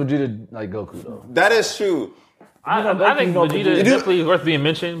 Everybody knows Vegeta like Goku though. That is true. I think Vegeta is definitely worth being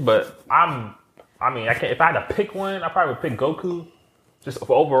mentioned, but I can't. If I had to pick one, I probably would pick Goku, just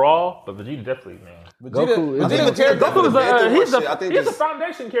for overall. But Vegeta definitely, man. Goku is a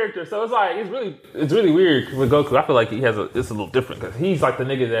foundation character, so it's like it's really weird with Goku. I feel like it's a little different because he's like the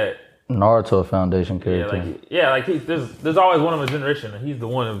nigga that Naruto a foundation character. There's always one of his generation, and he's the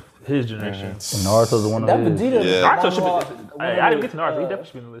one of his generation. Naruto's the one of his. Naruto should be. I didn't get to Naruto. He definitely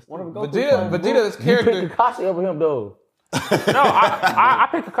should be on the list. Vegeta's character. You picked Kakashi over him though. No, I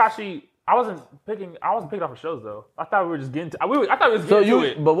picked Kakashi. I wasn't picking off of shows though. I thought we were just getting to. I thought we was getting to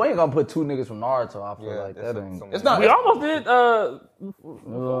it. But we ain't gonna put two niggas from Naruto. I feel like that ain't. It's not. We almost did.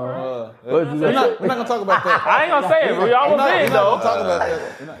 We're not gonna talk about that. I ain't gonna say it. But we almost did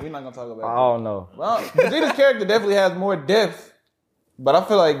though. We're not gonna talk about that. I don't know. Well, Vegeta's character definitely has more depth, but I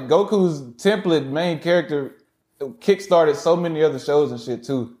feel like Goku's template main character kickstarted so many other shows and shit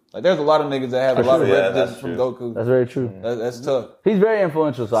too. Like there's a lot of niggas that have a lot of references from Goku. That's very true. That's tough. He's very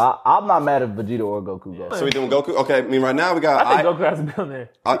influential, so I'm not mad if Vegeta or Goku go. So we doing Goku? Okay, I mean right now we got I think Goku has to be on there.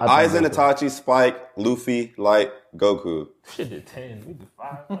 Aizen, Itachi, Spike, Luffy, Light, Goku. Shit did 10. We did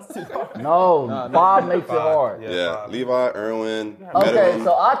 5. No, 5 makes it hard. Yeah, Levi, Erwin. Okay,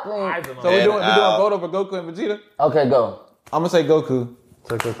 so I think. So we're doing vote over Goku and Vegeta? Okay, go. I'm gonna say Goku.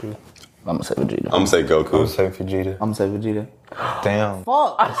 I'm gonna say Vegeta. I'm gonna say Goku. I'm gonna say Vegeta. I'm gonna say Vegeta. Damn.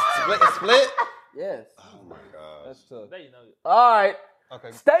 Fuck. Split? Yes. Oh my god. That's tough. All right.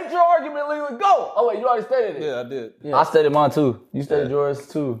 Okay. State your argument, Leland. Go. Oh wait, you already stated it. Yeah, I did. Yeah. I stated mine too. You stated yours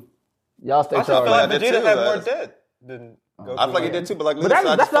too. Y'all state your I feel like argument. Vegeta had more depth than Goku. I feel like he did too, but like, But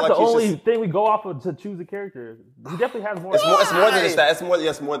that's not the only thing we go off of to choose a character. He definitely has more. It's more than just that.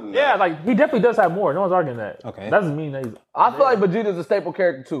 It's more than that. Yeah, like he definitely does have more. No one's arguing that. Okay. That doesn't mean that he's. I feel like Vegeta's a staple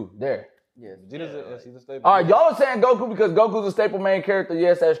character too. There. Yes. Vegeta's he's a staple. All right, y'all are saying Goku because Goku's a staple main character.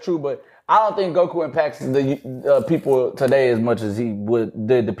 Yes, that's true, but I don't think Goku impacts the people today as much as he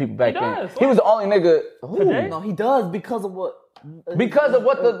did the people back then. He was the only nigga. Today? No, he does because of what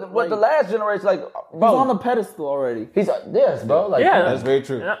the last generation like. Bro, he's on the pedestal already. He's yes, bro. Like Yeah, That's very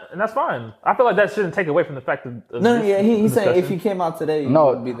true. and that's fine. I feel like that shouldn't take away from the fact of No, this yeah, he's saying if discussion. he came out today, No.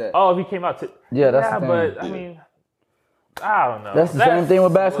 it would be that. Oh, if he came out to. Yeah, that's the thing. but I mean, I don't know. That's the same thing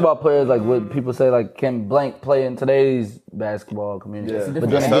with basketball players. Like what people say, like can blank play in today's basketball community? Yeah. But then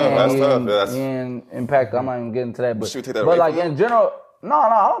That's again, tough. he That's didn't impact. I'm not even getting to that. But Should we take that away like from him? in general, no,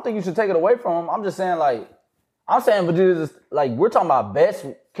 I don't think you should take it away from him. I'm just saying like Vegeta's like we're talking about best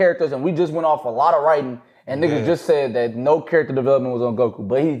characters, and we just went off a lot of writing, and niggas just said that no character development was on Goku,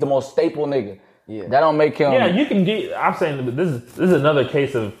 but he's the most staple nigga. Yeah, that don't make him. Yeah, you can get. I'm saying that this is another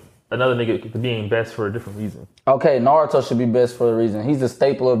case of another nigga being best for a different reason. Okay, Naruto should be best for a reason. He's the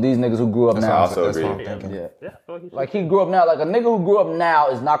staple of these niggas who grew up now. I also agree. Yeah. Yeah, I feel like he should. Like he grew up now. Like a nigga who grew up now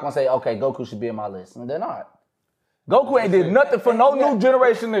is not gonna say, okay, Goku should be in my list. And they're not. Goku ain't did nothing for no new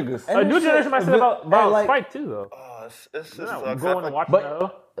generation niggas. A new generation might say about like- Spike too, though. It's They're just not going and watching But-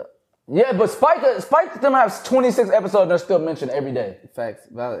 that. Yeah, but Spike them have 26 episodes and they're still mentioned every day. Facts.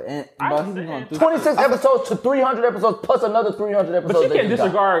 Valid. And I bro, he's understand. going through 26 episodes to 300 episodes plus another 300 episodes. But you they can't just got.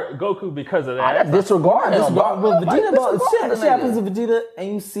 disregard Goku because of I that. disregard him. But Vegeta, bro, Disregard shit the happens nigga. to Vegeta,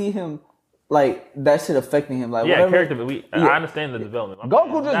 and you see him like that shit affecting him. Like Yeah, whatever. character, but I understand the development. I'm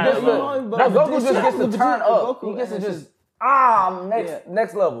Goku just saying, gets nah, to, but no, Goku Vegeta just gets to Vegeta turn up. Goku, He gets to and just it's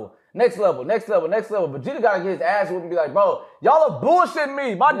next level. Next level. Vegeta gotta get his ass whipped and be like, bro, y'all are bullshitting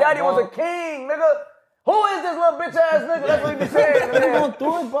me. My daddy was a king, nigga. Who is this little bitch ass nigga? That's what he be saying. He's man. going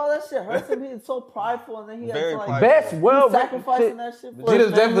through it, bro. That shit hurts him. He's so prideful, and then he has Very to like prideful. Best well he's sacrificing that shit. For Vegeta's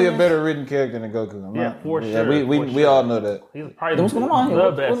his definitely a family. better written character than Goku. For sure. We all know that. He's probably What's going on here?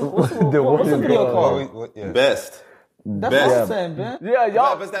 the best. What's the video called? Best. That's Best. what I'm saying, Ben. Yeah,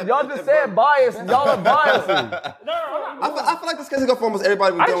 y'all just said bias. Y'all are biased. I feel like this case go for almost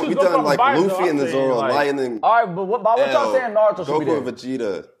everybody. I choose We Goku done off like bias, though. Luffy and the I'm saying, Zoro, like- Light, and then All right, but by what y'all saying, Naruto should be Goku there.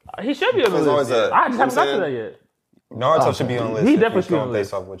 and Vegeta. He should be on the There's always list. a- I just you haven't know got what to I'm that yet. Naruto should be on the list. He if definitely he's should be on going the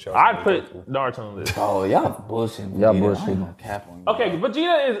based list. off what y'all I'd say. put Naruto on the list. Oh, y'all bullshit. Y'all Vegeta. bullshit. I ain't gonna cap on you. Okay,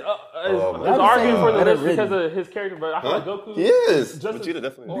 Vegeta is arguing for the list because of his character, but I feel like Goku. He is. Vegeta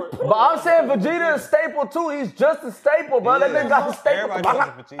definitely. But I'm saying Vegeta is staple too. He's just a staple, bro. That nigga got the staple.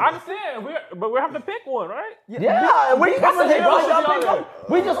 I understand, but we have to pick one, right? Yeah, we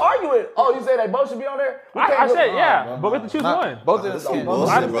just argue it. Oh, you say they both should be on there? I said yeah, but we have to choose one. Both of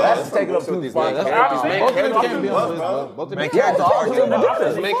them. That's taking up two spots. Both of them can't be on the list, bro. Both of them.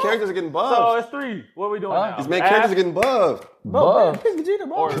 His main characters are getting buffed. So it's 3. What are we doing now? His main characters are getting buffed. Pick Vegeta,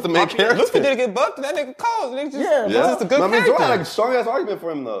 bro. It's the main character. Luffy didn't get buffed. That nigga cold. Nigga just, Yeah, that's just a good character. Zoro had a strong ass argument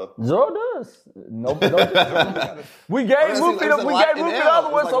for him though. Zoro does. No. We gave Luffy the other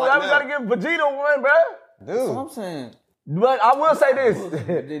one, so now we gotta give Vegeta one, bro. That's what I'm saying. But I will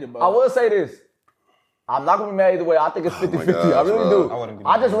say this. I'm not gonna be mad either way. I think it's 50-50. I really do.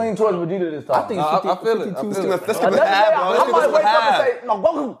 I just lean towards Vegeta this time. I think it's 50, I feel it. Let's give him a half, bro. I might wake up and say, no,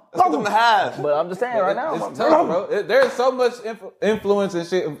 Goku. Let's give him a half. But I'm just saying right now. It's tough, bro. There's so much influence and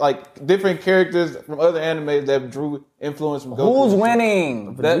shit, like different characters from other animes that drew influence from Goku. Who's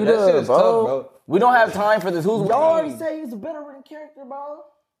winning? That shit is tough, bro. We don't have time for this. Who's winning? Y'all already say he's a better written character, bro.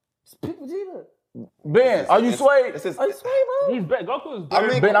 Just pick Vegeta. Ben, are you swayed? Are you swayed, bro? He's Goku is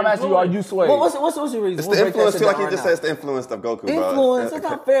better. Ben, I'm asking you, are you swayed? What's your reason? It's the influence too, like he just said. It's the influence of Goku, bro. Influence? That's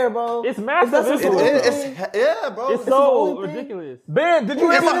not fair, bro. It's massive influence. Yeah, bro. It's so ridiculous. Ben, did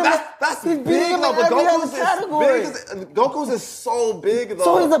you that's big though, but Goku's is so big though.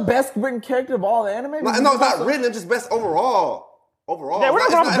 So he's the best written character of all the anime? No, it's not written. It's just best overall. Yeah, we're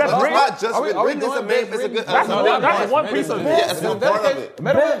not going best written. It's not just written. It's a good. That's one piece of it. Yeah, it's one part of it.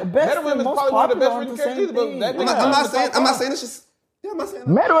 Meruem is probably one of the best written characters, but I'm not saying it's just. Yeah, I'm not saying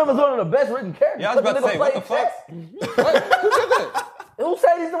that. Meruem is one of the best written characters. Yeah, I was about to say, what the fuck? who said that? Who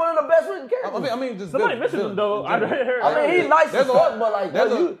said he's one of the best written characters? I mean, just somebody mentioned him though. I mean, he's nice as fuck, but like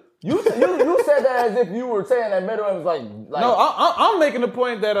you said that as if you were saying that Meruem was like. No, I'm making the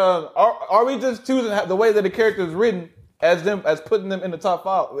point that are we just choosing the way that the character is written? As putting them in the top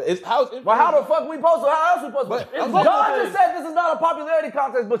 5. Well, how the fuck we supposed to? How else we supposed to? John just said this is not a popularity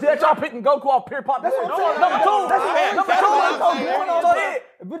contest, but yet y'all picking Goku off pure popularity. Number two.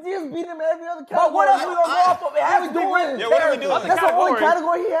 Vegeta's beat him in every other category. But what else we gonna go off of? It has to be written. Yeah, what are we doing? That's the only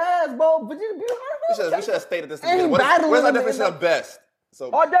category he has, bro. Vegeta beat him. We should have stated this. And he Where's battling our definition of best?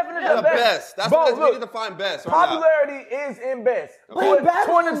 So our definition of best. That's what we need to find best. Popularity is in best. To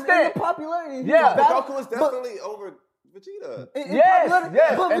an extent. Popularity. Yeah, Goku is definitely over Vegeta. Yes. But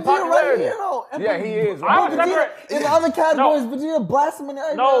Vegeta right here, though. Yeah, he is. In the other categories, Vegeta blasts him in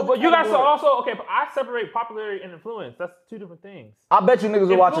the No, but you guys are also, okay, but I separate popularity and influence. That's 2 different things. I bet you niggas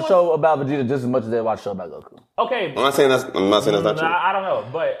will watch a show about Vegeta just as much as they watch a show about Goku. Okay. I'm not saying that's not true. I don't know,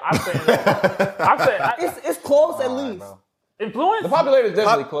 but I'm saying that. It's close at least. Influence? The popularity is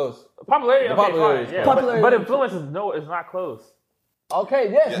definitely close. Popularity, popularity, fine, yeah. But influence is not close.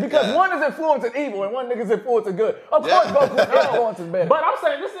 Okay, yes, because one is influencing evil and one nigga's influencing good. Of course, Goku's influence is better. But I'm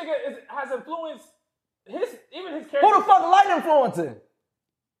saying this nigga has influenced even his character. Who the fuck light influencing?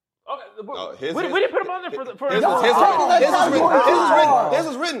 Okay, we didn't put him on there for his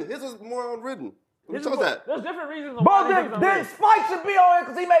was written. His was more unwritten. Who chose that? There's different reasons. Bro, then Spike should be on it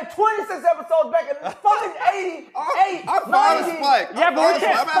because he made 26 episodes back in fucking 88, 90. Spike. Yeah, but we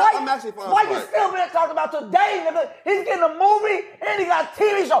can't. I'm actually fine with Spike is still being talked about today, nigga. He's getting a movie and he got a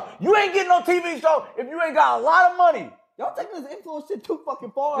TV show. You ain't getting no TV show if you ain't got a lot of money. Y'all taking this influence shit too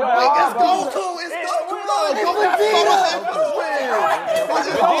fucking far. It's Goku. It's Goku, though.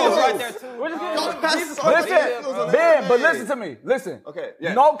 Listen, Ben, but listen to me. Listen. Okay.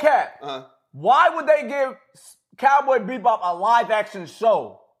 Yeah. No cap. Why would they give Cowboy Bebop a live action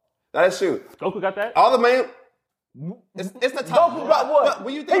show? That is true. Goku got that? All the main. It's the top. Goku got what?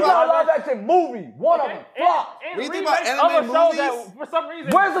 When you He think got a about live action movie. One of them. Flop. When you think about anime movies, for some reason.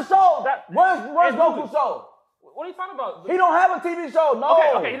 Where's the show? Where's Goku's show? What are you talking about? He don't have a TV show. No.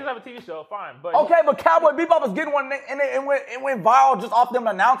 Okay, he doesn't have a TV show. Fine, but but Cowboy Bebop is getting one, and it went viral just off them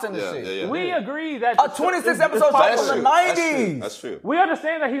announcing this shit. Yeah. We agree that a 26 episode show from the 90s. That's true. We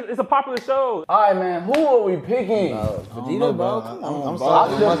understand that it's a popular show. All right, man. Who are we picking? Vegeta, bro. I'm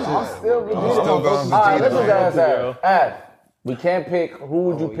still Vegeta. All right, let's just ask Ad. We can't pick. Who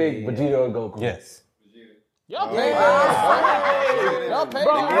would you pick, Vegeta or Goku? Yes. Y'all paid that. Y'all paid that.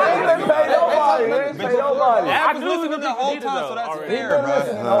 Nobody. I've been listening the whole time, so that's fair, bro.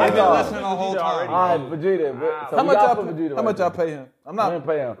 I've been listening the whole time. All right, Vegeta. How much y'all pay him? I'm not gonna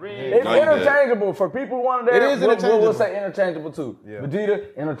pay him. It's interchangeable for people who want to. It is interchangeable. We'll say interchangeable too.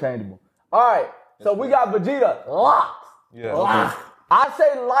 Vegeta, interchangeable. All right, so we got Vegeta locked. Yeah. Locked. I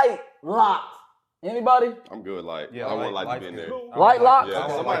say light locked. Anybody? I'm good. Like, I want Light to be in there. Light locked. Yeah,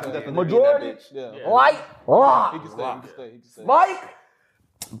 somebody can definitely majority. be in that bitch. Light locked. He can stay. Mike.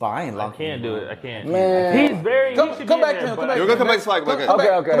 But I ain't I locked. can't do it. I can't. Man. He's very. Come he should back be in to there, him. but- Come back. You're gonna come back to Spike. Okay.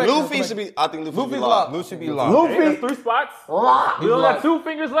 Okay. Luffy should be. I think Luffy should be Luffy's locked. locked. Luffy should be locked. Hey, Luffy. that's 3 spots. Lock. We only got 2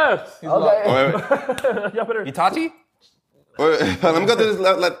 fingers left. Okay. Wait. Y'all better. Itachi? Let me go through this.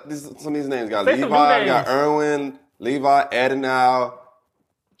 Let some of these names. Got Say some new Levi, names. got Erwin, Levi, Adenau.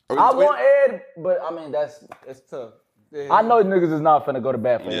 I want Ed, but I mean It's tough. I know niggas is not finna go to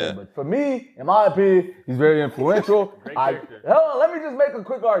bat for him, but for me, in my opinion, he's very influential. Great character. Hold on, let me just make a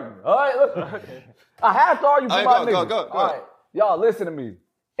quick argument. All right, look. I have to argue for All my right, niggas. go. All right, y'all listen to me.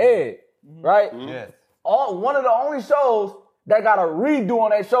 Ed, right? Yes. One of the only shows that got a redo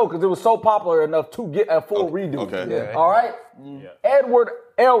on that show because it was so popular enough to get a full redo. Okay. Yeah. All right? Edward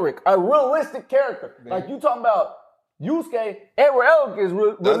Elric, a realistic character. Like you talking about Yusuke, Edward Elric is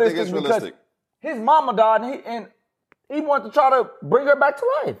realistic it's because realistic. his mama died and he wanted to try to bring her back to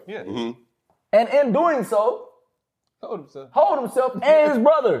life. Yeah. And in doing so, hold himself and his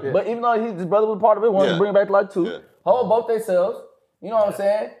brother. But even though his brother was part of it, wanted to bring her back to life too. Yeah. Hold both themselves. You know what I'm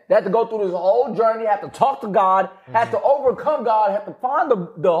saying? They had to go through this whole journey, had to talk to God, had to overcome God, had to find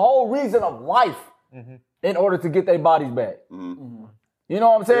the whole reason of life in order to get their bodies back. You know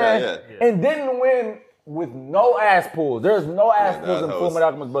what I'm saying? Yeah. And didn't win with no ass pulls. There's no ass pulls in that Full was- Metal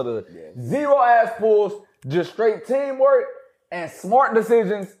Alchemist Brotherhood. Zero ass pulls, just straight teamwork and smart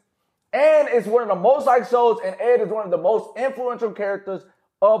decisions. And it's one of the most liked shows, and Ed is one of the most influential characters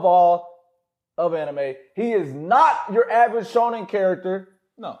of all of anime. He is not your average shonen character.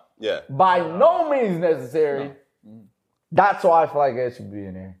 No. Yeah. By no means necessary. That's why I feel like Ed should be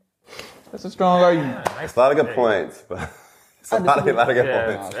in there. That's a strong argument. It's a lot of good points, but it's a lot of good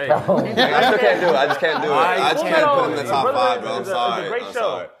points. Hey. I still can't do it. I just can't do it. I just can't put him in the top Brotherhood 5, bro. I'm is sorry. a great I'm show.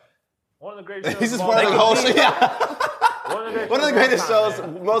 sorry. One of the great shows. He's just of part of all the whole time. shit. Yeah. One of the greatest of all shows,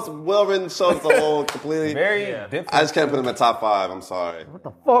 time, man. most well-written shows of the whole completely. Very different. I just can't put him in the top 5. I'm sorry.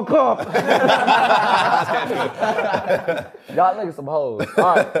 Fuck up. Y'all niggas some hoes.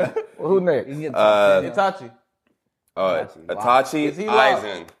 All right. Well, who next? Itachi. Itachi, Is he locked?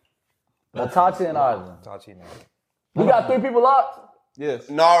 Aizen, Itachi and Aizen. Itachi now. We got 3 people locked? Yes.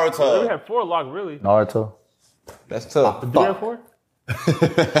 We Naruto. have 4 locked, really. Naruto. That's tough. Do we have 4?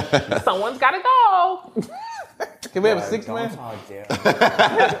 Someone's gotta go. Can we have a 6 man?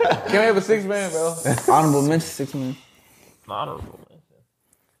 Can we have a 6 man, bro? Honorable mention 6 man. Honorable mention.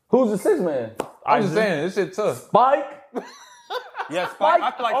 Who's the 6th man? I'm just saying, this shit tough. Spike? Yeah, Spike.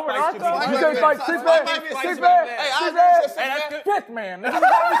 I feel like Over Spike should be. Naruto? You say Spike 6th man? 6th man? Hey, 6th Aizen man? said 6th man. 5th man. Nigga, you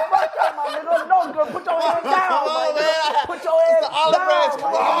gotta respect that, my nigga. No, go put your hands down, Come on, my nigga. man. Put your hands the olive down, branch. my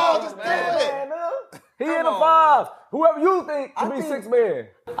Come nigga. on, just do it. nigga. He in the 5. Whoever you think should be 6th man.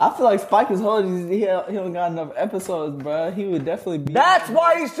 I feel like Spike is old. He don't got enough episodes, bro. He would definitely be. That's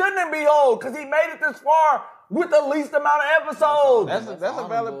why he shouldn't be old, because he made it this far with the least amount of episodes. That's a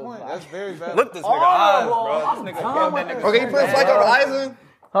valid point. That's very valid. Look this nigga eyes, Honorable. bro. This nigga gave that nigga. Okay, you putting Spike over Aizen?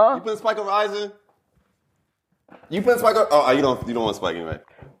 Huh? You putting Spike over Aizen? You putting Spike over? Oh, you don't want Spike anyway.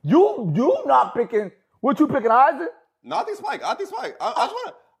 You not picking. What you picking, Isaac? No, I think Spike. I just want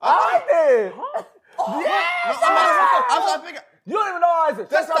to. I did. Yes. I'm trying to figure. You don't even know Isaac.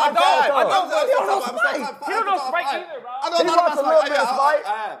 That's not top 5. I know You don't know Spike. You don't know Spike either, bro. I know He nothing watched a about little bit of Spike.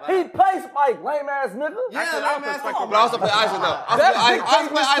 Spike. He plays Spike, lame ass nigga. Yeah, but I also play Aizen though. I That's also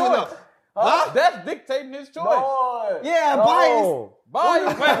play Aizen though. Huh? That's dictating his choice. No. Yeah, No. Bye.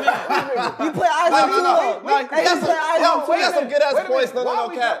 You play Isaac too, though. No, you got some good ass points. No,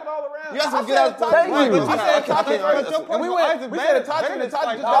 Cat. You got some good ass points. Thank you. But you said Itachi. And we said Itachi and Itachi just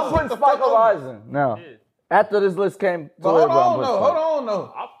I'm got putting Spike over Isaac. Now, after this list came to But hold everyone, on, I'm no. putting Hold Spike. on,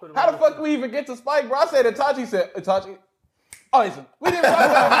 no. I'll put him How the on fuck we even get to Spike, bro? I said Itachi. Said Itachi. Aizen. We didn't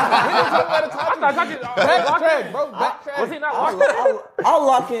talk about Itachi. Backtrack, bro. Backtrack. Was he not locked? I'll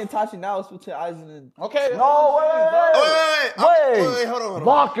lock in Itachi now. Switch to Aizen and. Okay. No way. Wait, hold on.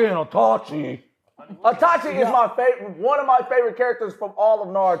 Lock in Itachi. Itachi is my favorite, one of my favorite characters from all of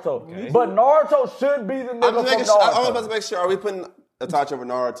Naruto. But Naruto should be the I'm nigga just making from sure. I'm Naruto. about to make sure. Are we putting Itachi over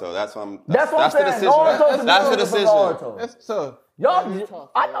Naruto? That's what I'm. That's what I'm the saying. decision. Naruto's That's the nigga from decision. Naruto. That's tough. Y'all,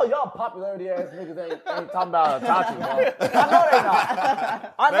 I know y'all popularity ass niggas ain't talking about Itachi, bro. I know they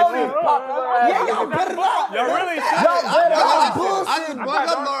not. I know these popular ass niggas. Y'all really should. Y'all better not. I just brought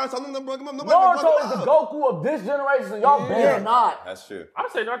up Naruto. I'm gonna bring him up. Nobody Naruto brought is him the up. Goku of this generation, so y'all better not. That's true. I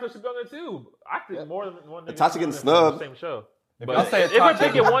would say Naruto should go there too. I think more than one. nigga Itachi should getting go there snubbed. from the same show. I'll But say if we're Itachi.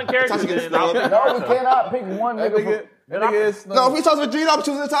 picking one character, Itachi gets then I'll pick No, we Naruto. cannot pick one That nigga. nigga, that nigga is. No, if we chose Vegeta, I'm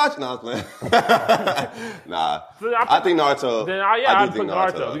choosing Itachi. No, I was playing. Nah, I think Naruto. Then I I'd do put think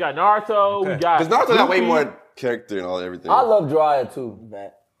Naruto. We got Naruto. We got Because Naruto got way Luffy. more character and all everything. I love Jiraiya too.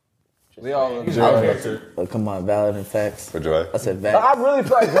 We all love Oh, come on, valid and facts. For Joy. I said I facts. really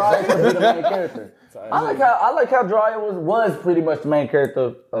feel like Jiraiya should be the main character. I like how Jiraiya was pretty much the main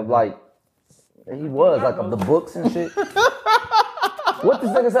character of like he was like of the books and shit. What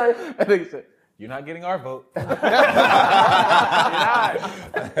this nigga say? That nigga said, "You're not getting our vote." Bitch,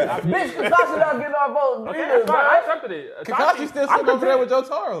 Kakashi not getting our vote. Okay, Either, that's fine. I man. accepted it. Kakashi still sitting over there with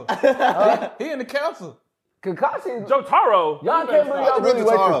Jotaro. He in the council. Kakashi, Jotaro. y'all can't believe y'all really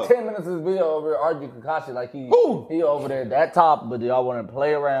wait Jotaro. for 10 minutes of this video over here arguing Kakashi like he over there at that top, but y'all want to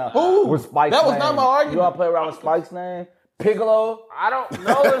play around with Spike's That was name. not my argument. You all play around with Spike's name? Piccolo? I don't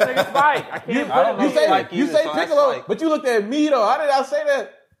know this nigga Spike. I can't. You say Piccolo, but you looked at me though. How did I say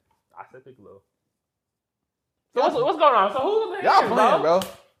that? I said Piccolo. So what's going on? So who's the Y'all playing, bro.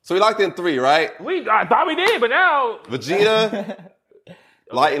 So we locked in 3, right? I thought we did, but now Vegeta,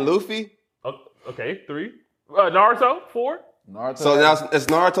 Light, and Luffy. okay, 3. Naruto 4. Naruto. So now it's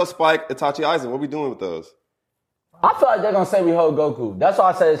Naruto, Spike, Itachi, Aizen. What are we doing with those? I feel like they're going to say we hold Goku. That's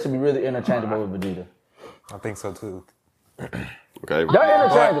why I say it should be really interchangeable with Vegeta. I think so too. Okay. They're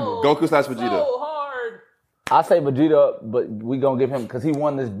interchangeable. Goku / Vegeta. So hard. I say Vegeta, but we going to give him, because he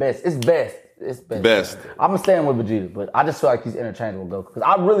won this best. It's best. Best. I'm going to stand with Vegeta, but I just feel like he's interchangeable with Goku. Because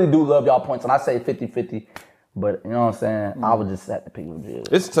I really do love y'all points, and I say 50-50. But you know what I'm saying? I would just have to pick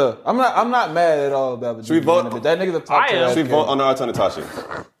Vegeta. It's tough. I'm not mad at all about Vegeta. Should we vote? That nigga's a top tier. Should we vote on Naruto and Itachi?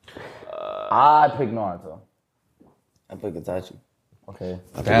 I pick Naruto. I pick Itachi. Okay.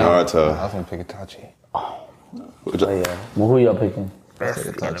 I pick Naruto. I was gonna pick Itachi. Oh yeah. Well, who y'all picking? But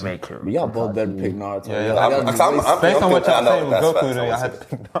y'all both better pick Naruto. Yeah. Based on what y'all saying with Goku, though, y'all have to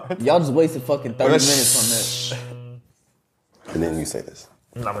pick Naruto. Y'all just wasted fucking 30 minutes on this. And then you say this.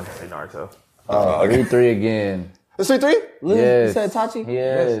 I'm gonna say Naruto. 3-3 again. It's 3-3? Yes. You said Itachi?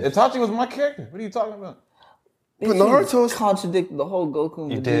 Yes. Itachi was my character. What are you talking about? But Naruto's contradicted the whole Goku.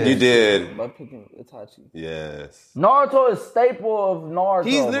 You did. You did. By picking Itachi. Yes. Naruto is staple of Naruto.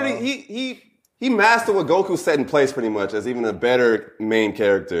 He's literally he mastered what Goku set in place pretty much as even a better main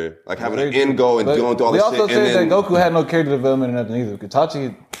character, like having an end goal and going through all this shit. They also said that Goku had no character development or nothing either.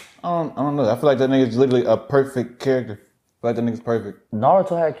 Itachi, I don't know. I feel like that nigga's literally a perfect character. I feel like that nigga's perfect.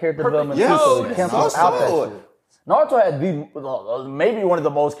 Naruto had character development too, so he canceled out that shit. Naruto had maybe one of the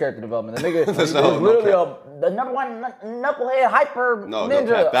most character development. The nigga was literally the number one knucklehead hyper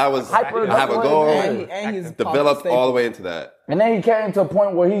ninja. That was hyper. I have a goal. And he's developed all the way into that. And then he came to a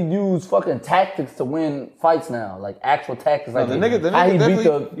point where he used fucking tactics to win fights now, like actual tactics. Like the nigga how he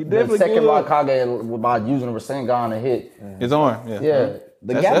beat he the second Raikage by using a Rasengan to hit his arm. Yeah.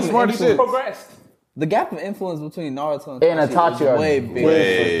 That's smart shit. Progressed. The gap of influence between Naruto and Itachi is way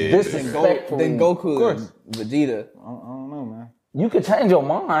bigger disrespectful than Goku and Vegeta. I don't know, man. You could change your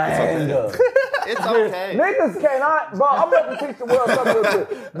mind. It's okay. Niggas cannot, bro. I'm about to teach the world something real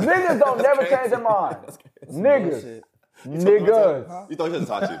quick. Niggas don't never change their mind. Niggas. Niggas. You thought he was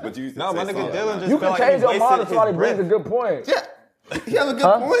Itachi, but you No, my nigga Dylan just You felt can like change he your mind wasted if somebody his brings a breath. good point. Yeah, he has a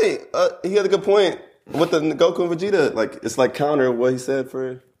good point. He had a good point with the Goku and Vegeta. Like it's like counter what he said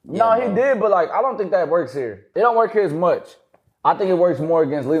for. No, he did, but like I don't think that works here. It don't work here as much. I think it works more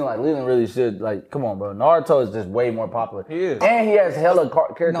against Leland. Like Leland really should. Like, come on, bro. Naruto is just way more popular. He is, and he has hella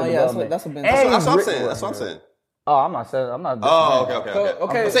character development. That's what That's what I'm saying. That's what I'm saying. Oh, I'm not saying. I'm not. Oh,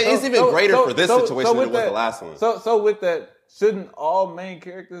 okay. I'm saying it's even greater for this situation than it was that, the last one. So with that, shouldn't all main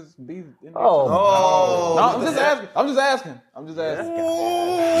characters be in this? Oh, no, I'm just asking.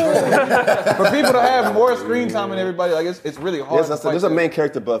 For people to have more screen time than everybody, like it's really hard. Yes, there's a main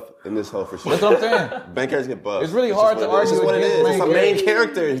character buff in this whole for sure. That's what I'm saying. Main characters get buffed. It's really hard to argue what it against is. main It's a main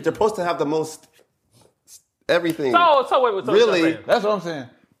character. They're supposed to have the most everything. So wait, really? That's what I'm saying.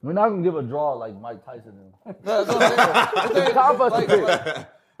 we're not gonna give a draw like Mike Tyson. That's what I'm saying. It's time for us to pick.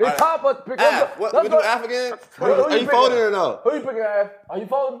 It's time for us to pick. What we do Af again? Are you folding or no? Who you picking, Af? Are you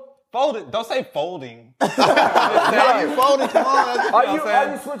folding? Folding. Don't say folding. Are you folding? Come on.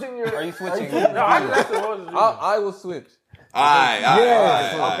 Are you switching your? Are you switching? I will switch. All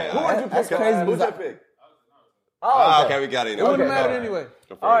right. Who would you pick? That's crazy. Who'd you pick? Oh, Okay, we got it. It wouldn't matter anyway.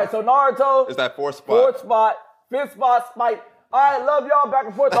 All right, so Naruto. It's that fourth Fourth spot. spot. Fifth spot, Spike. All right, love y'all back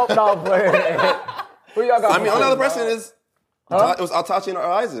and forth. Oh, no, I'm playing. Who y'all got? I mean, another person is. It was Itachi or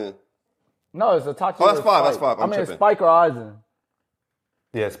Aizen. No, it's Itachi. Oh, that's or five. That's Spike. five. I'm it's tripping. Spike or Aizen.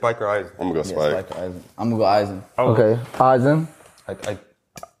 Yeah, Spike or Aizen. I'm gonna go Spike. I'm gonna go Aizen. Okay, Aizen.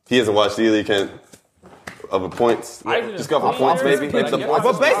 He hasn't watched either. He can't. Of the points. Just go for points, maybe. Hit the points.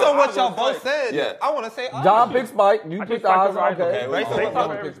 But based on what y'all both said, Yeah. I want to say Aizen. John picked Spike. You picked Aizen. Okay. Based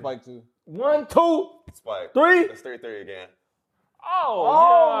on Pick Spike too. 1, 2, Spike. 3. It's 3-3 again. Oh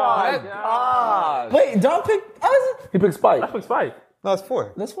my God! Wait, John picked Aizen? He picked Spike. I picked Spike. No, it's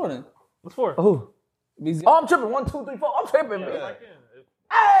 4. That's for then. What's 4? Oh, Oh, I'm tripping. 1, 2, 3, 4. I'm tripping, man. Like,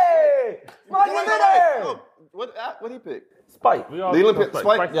 Hey! Spike was in there! Oh, what he pick? Spike. we all Leland picked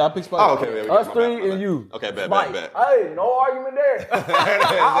Spike? Yeah, I picked Spike. Oh, okay. Us three and you. Okay, bet. Hey, no argument there.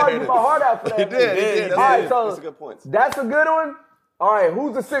 I argued my heart out for that. He did. All right, so That's a good point. that's a good one. All right,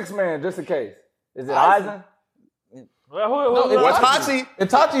 who's the 6th man, just in case? Is it Aizen? Well, it's Itachi.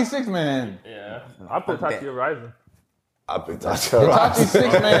 Itachi 6 man. Yeah. I put Itachi over Aizen. I picked Itachi. Itachi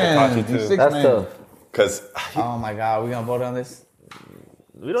 6 man. He's 6 That's man. tough. Because oh my God, we gonna vote on this?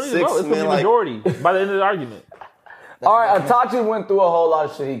 We don't need to 6 vote. It's going to men, be like- majority by the end of the argument. All right, Itachi went through a whole lot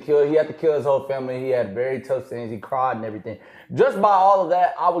of shit. He had to kill his whole family. He had very tough scenes. He cried and everything. Just by all of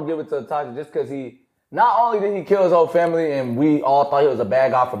that, I would give it to Itachi just because not only did he kill his whole family and we all thought he was a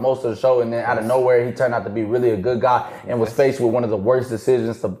bad guy for most of the show, and then out of nowhere he turned out to be really a good guy and was faced with one of the worst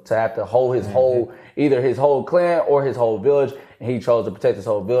decisions to have to hold his either his whole clan or his whole village, and he chose to protect his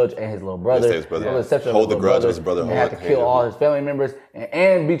whole village and his little brother. His brother. With the exception of Hold the little grudge of brother, his brother. and had to kill all his family members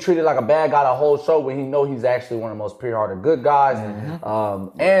and be treated like a bad guy the whole show when he know he's actually one of the most pure-hearted good guys.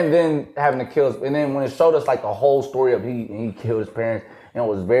 And then having to kill, and then when it showed us like the whole story of he killed his parents, and it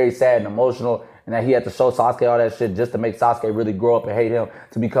was very sad and emotional, and that he had to show Sasuke all that shit just to make Sasuke really grow up and hate him,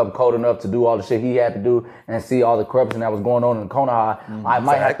 to become cold enough to do all the shit he had to do and see all the corruption that was going on in Konoha. I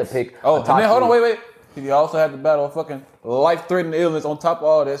might have to pick Oh, Itachi. and then hold on, wait. He also had to battle a fucking life-threatening illness on top of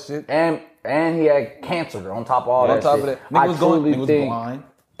all that shit. And he had cancer on top of all On that top shit. of that, nigga was truly nigga was think blind.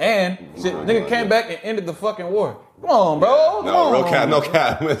 And shit, nigga came back and ended the fucking war. Come on, bro. no, real cat, no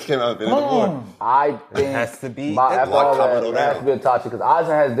cat. It came out at the end of the war. I think has to be- after all that, Kabuto it has to be Itachi because Aizen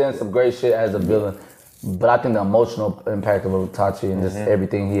has done some great shit as a villain, but I think the emotional impact of Itachi and just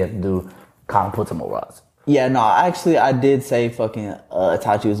everything he had to do kind of puts him over Aizen. Yeah, no, actually, I did say fucking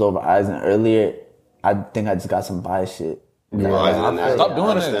Itachi was over Aizen earlier. I think I just got some bias shit. Stop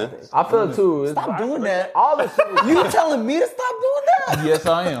doing that. I feel it too. Stop doing that. All this shit is You telling me to stop doing that? Yes,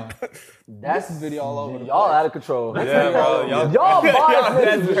 I am. That's video all over. y'all out of control. Yeah, bro. Y'all bias That's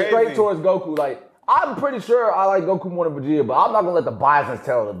niggas is straight crazy. towards Goku. Like, I'm pretty sure I like Goku more than Vegeta, but I'm not gonna let the biasness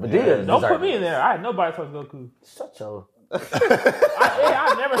tell that Vegeta. Don't put me in there. I had nobody touch Goku. Shut your.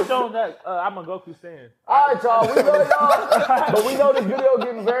 I've never shown that I'm a Goku fan. All right, y'all. We love y'all, but we know this video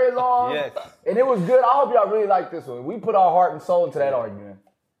getting very long. Yes. And it was good. I hope y'all really like this one. We put our heart and soul into that argument.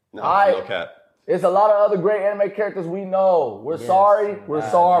 No, All right. no cat. It's a lot of other great anime characters we know. We're sorry. We're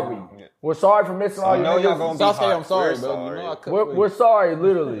sorry. We're sorry for missing all I you know y'all niggas. gonna be Sasuke, hot. I'm sorry, We're bro. sorry. You know I cut We're sorry,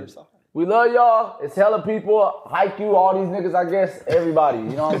 literally. We love y'all. It's hella people. Haikyuu, all these niggas, I guess. Everybody. You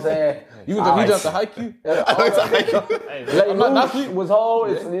know what I'm saying? You jumped the Haikyuu? Lady Luke was hold.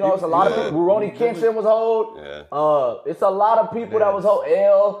 It's, you know, it's a lot of people. Rurouni Kenshin was hold. Yeah. It's a lot of people that was hold.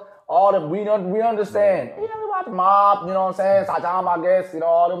 L. All them. We understand. You know, we watch Mob. You know what I'm saying? Saitama, I guess. You know,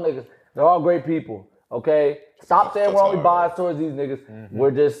 all them niggas. They're all great people. Okay? Stop saying we're only biased towards these niggas.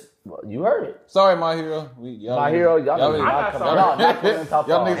 We're just. You heard it. Sorry, my hero. My hero, y'all niggas not coming. Y'all not coming in top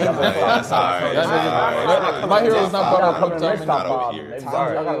Y'all five. niggas- Sorry. My hero is not Y'all part not of coming in the the next top Not over five. here. Maybe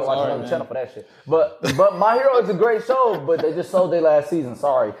Sorry. y'all gotta go watch Sorry, another man. channel for that shit. But My Hero is a great show, but they just sold their last season.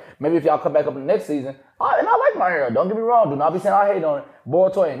 Sorry. Maybe if y'all come back up in the next season, and I like My Hero. Don't get me wrong. Do not be saying I hate on it.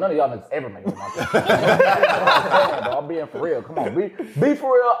 Boruto ain't none of y'all niggas ever make it. I'm being for real. Come on, be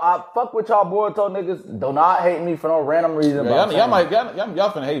for real. I fuck with y'all Boruto niggas. Do not hate me for no random reason. Yeah, y'all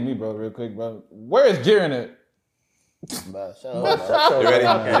finna hate me, bro, real quick, bro. Where is Jiren at? You ready?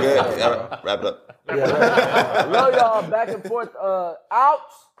 Yeah. Wrap it up. Love y'all. Back and forth.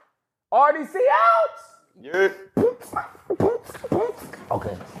 Outs. RDC outs. Yeah.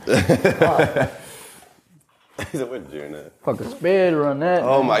 Okay. He said, where's Jiren at? Fucking speed run that.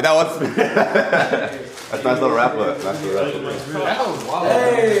 Oh my, that was. That's a nice little wrap up. Nice little wrap up.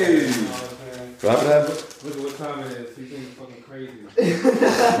 Hey! Wrap it up. Look at what time it is. He thinks fucking crazy. He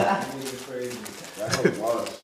thinks crazy. That was wild.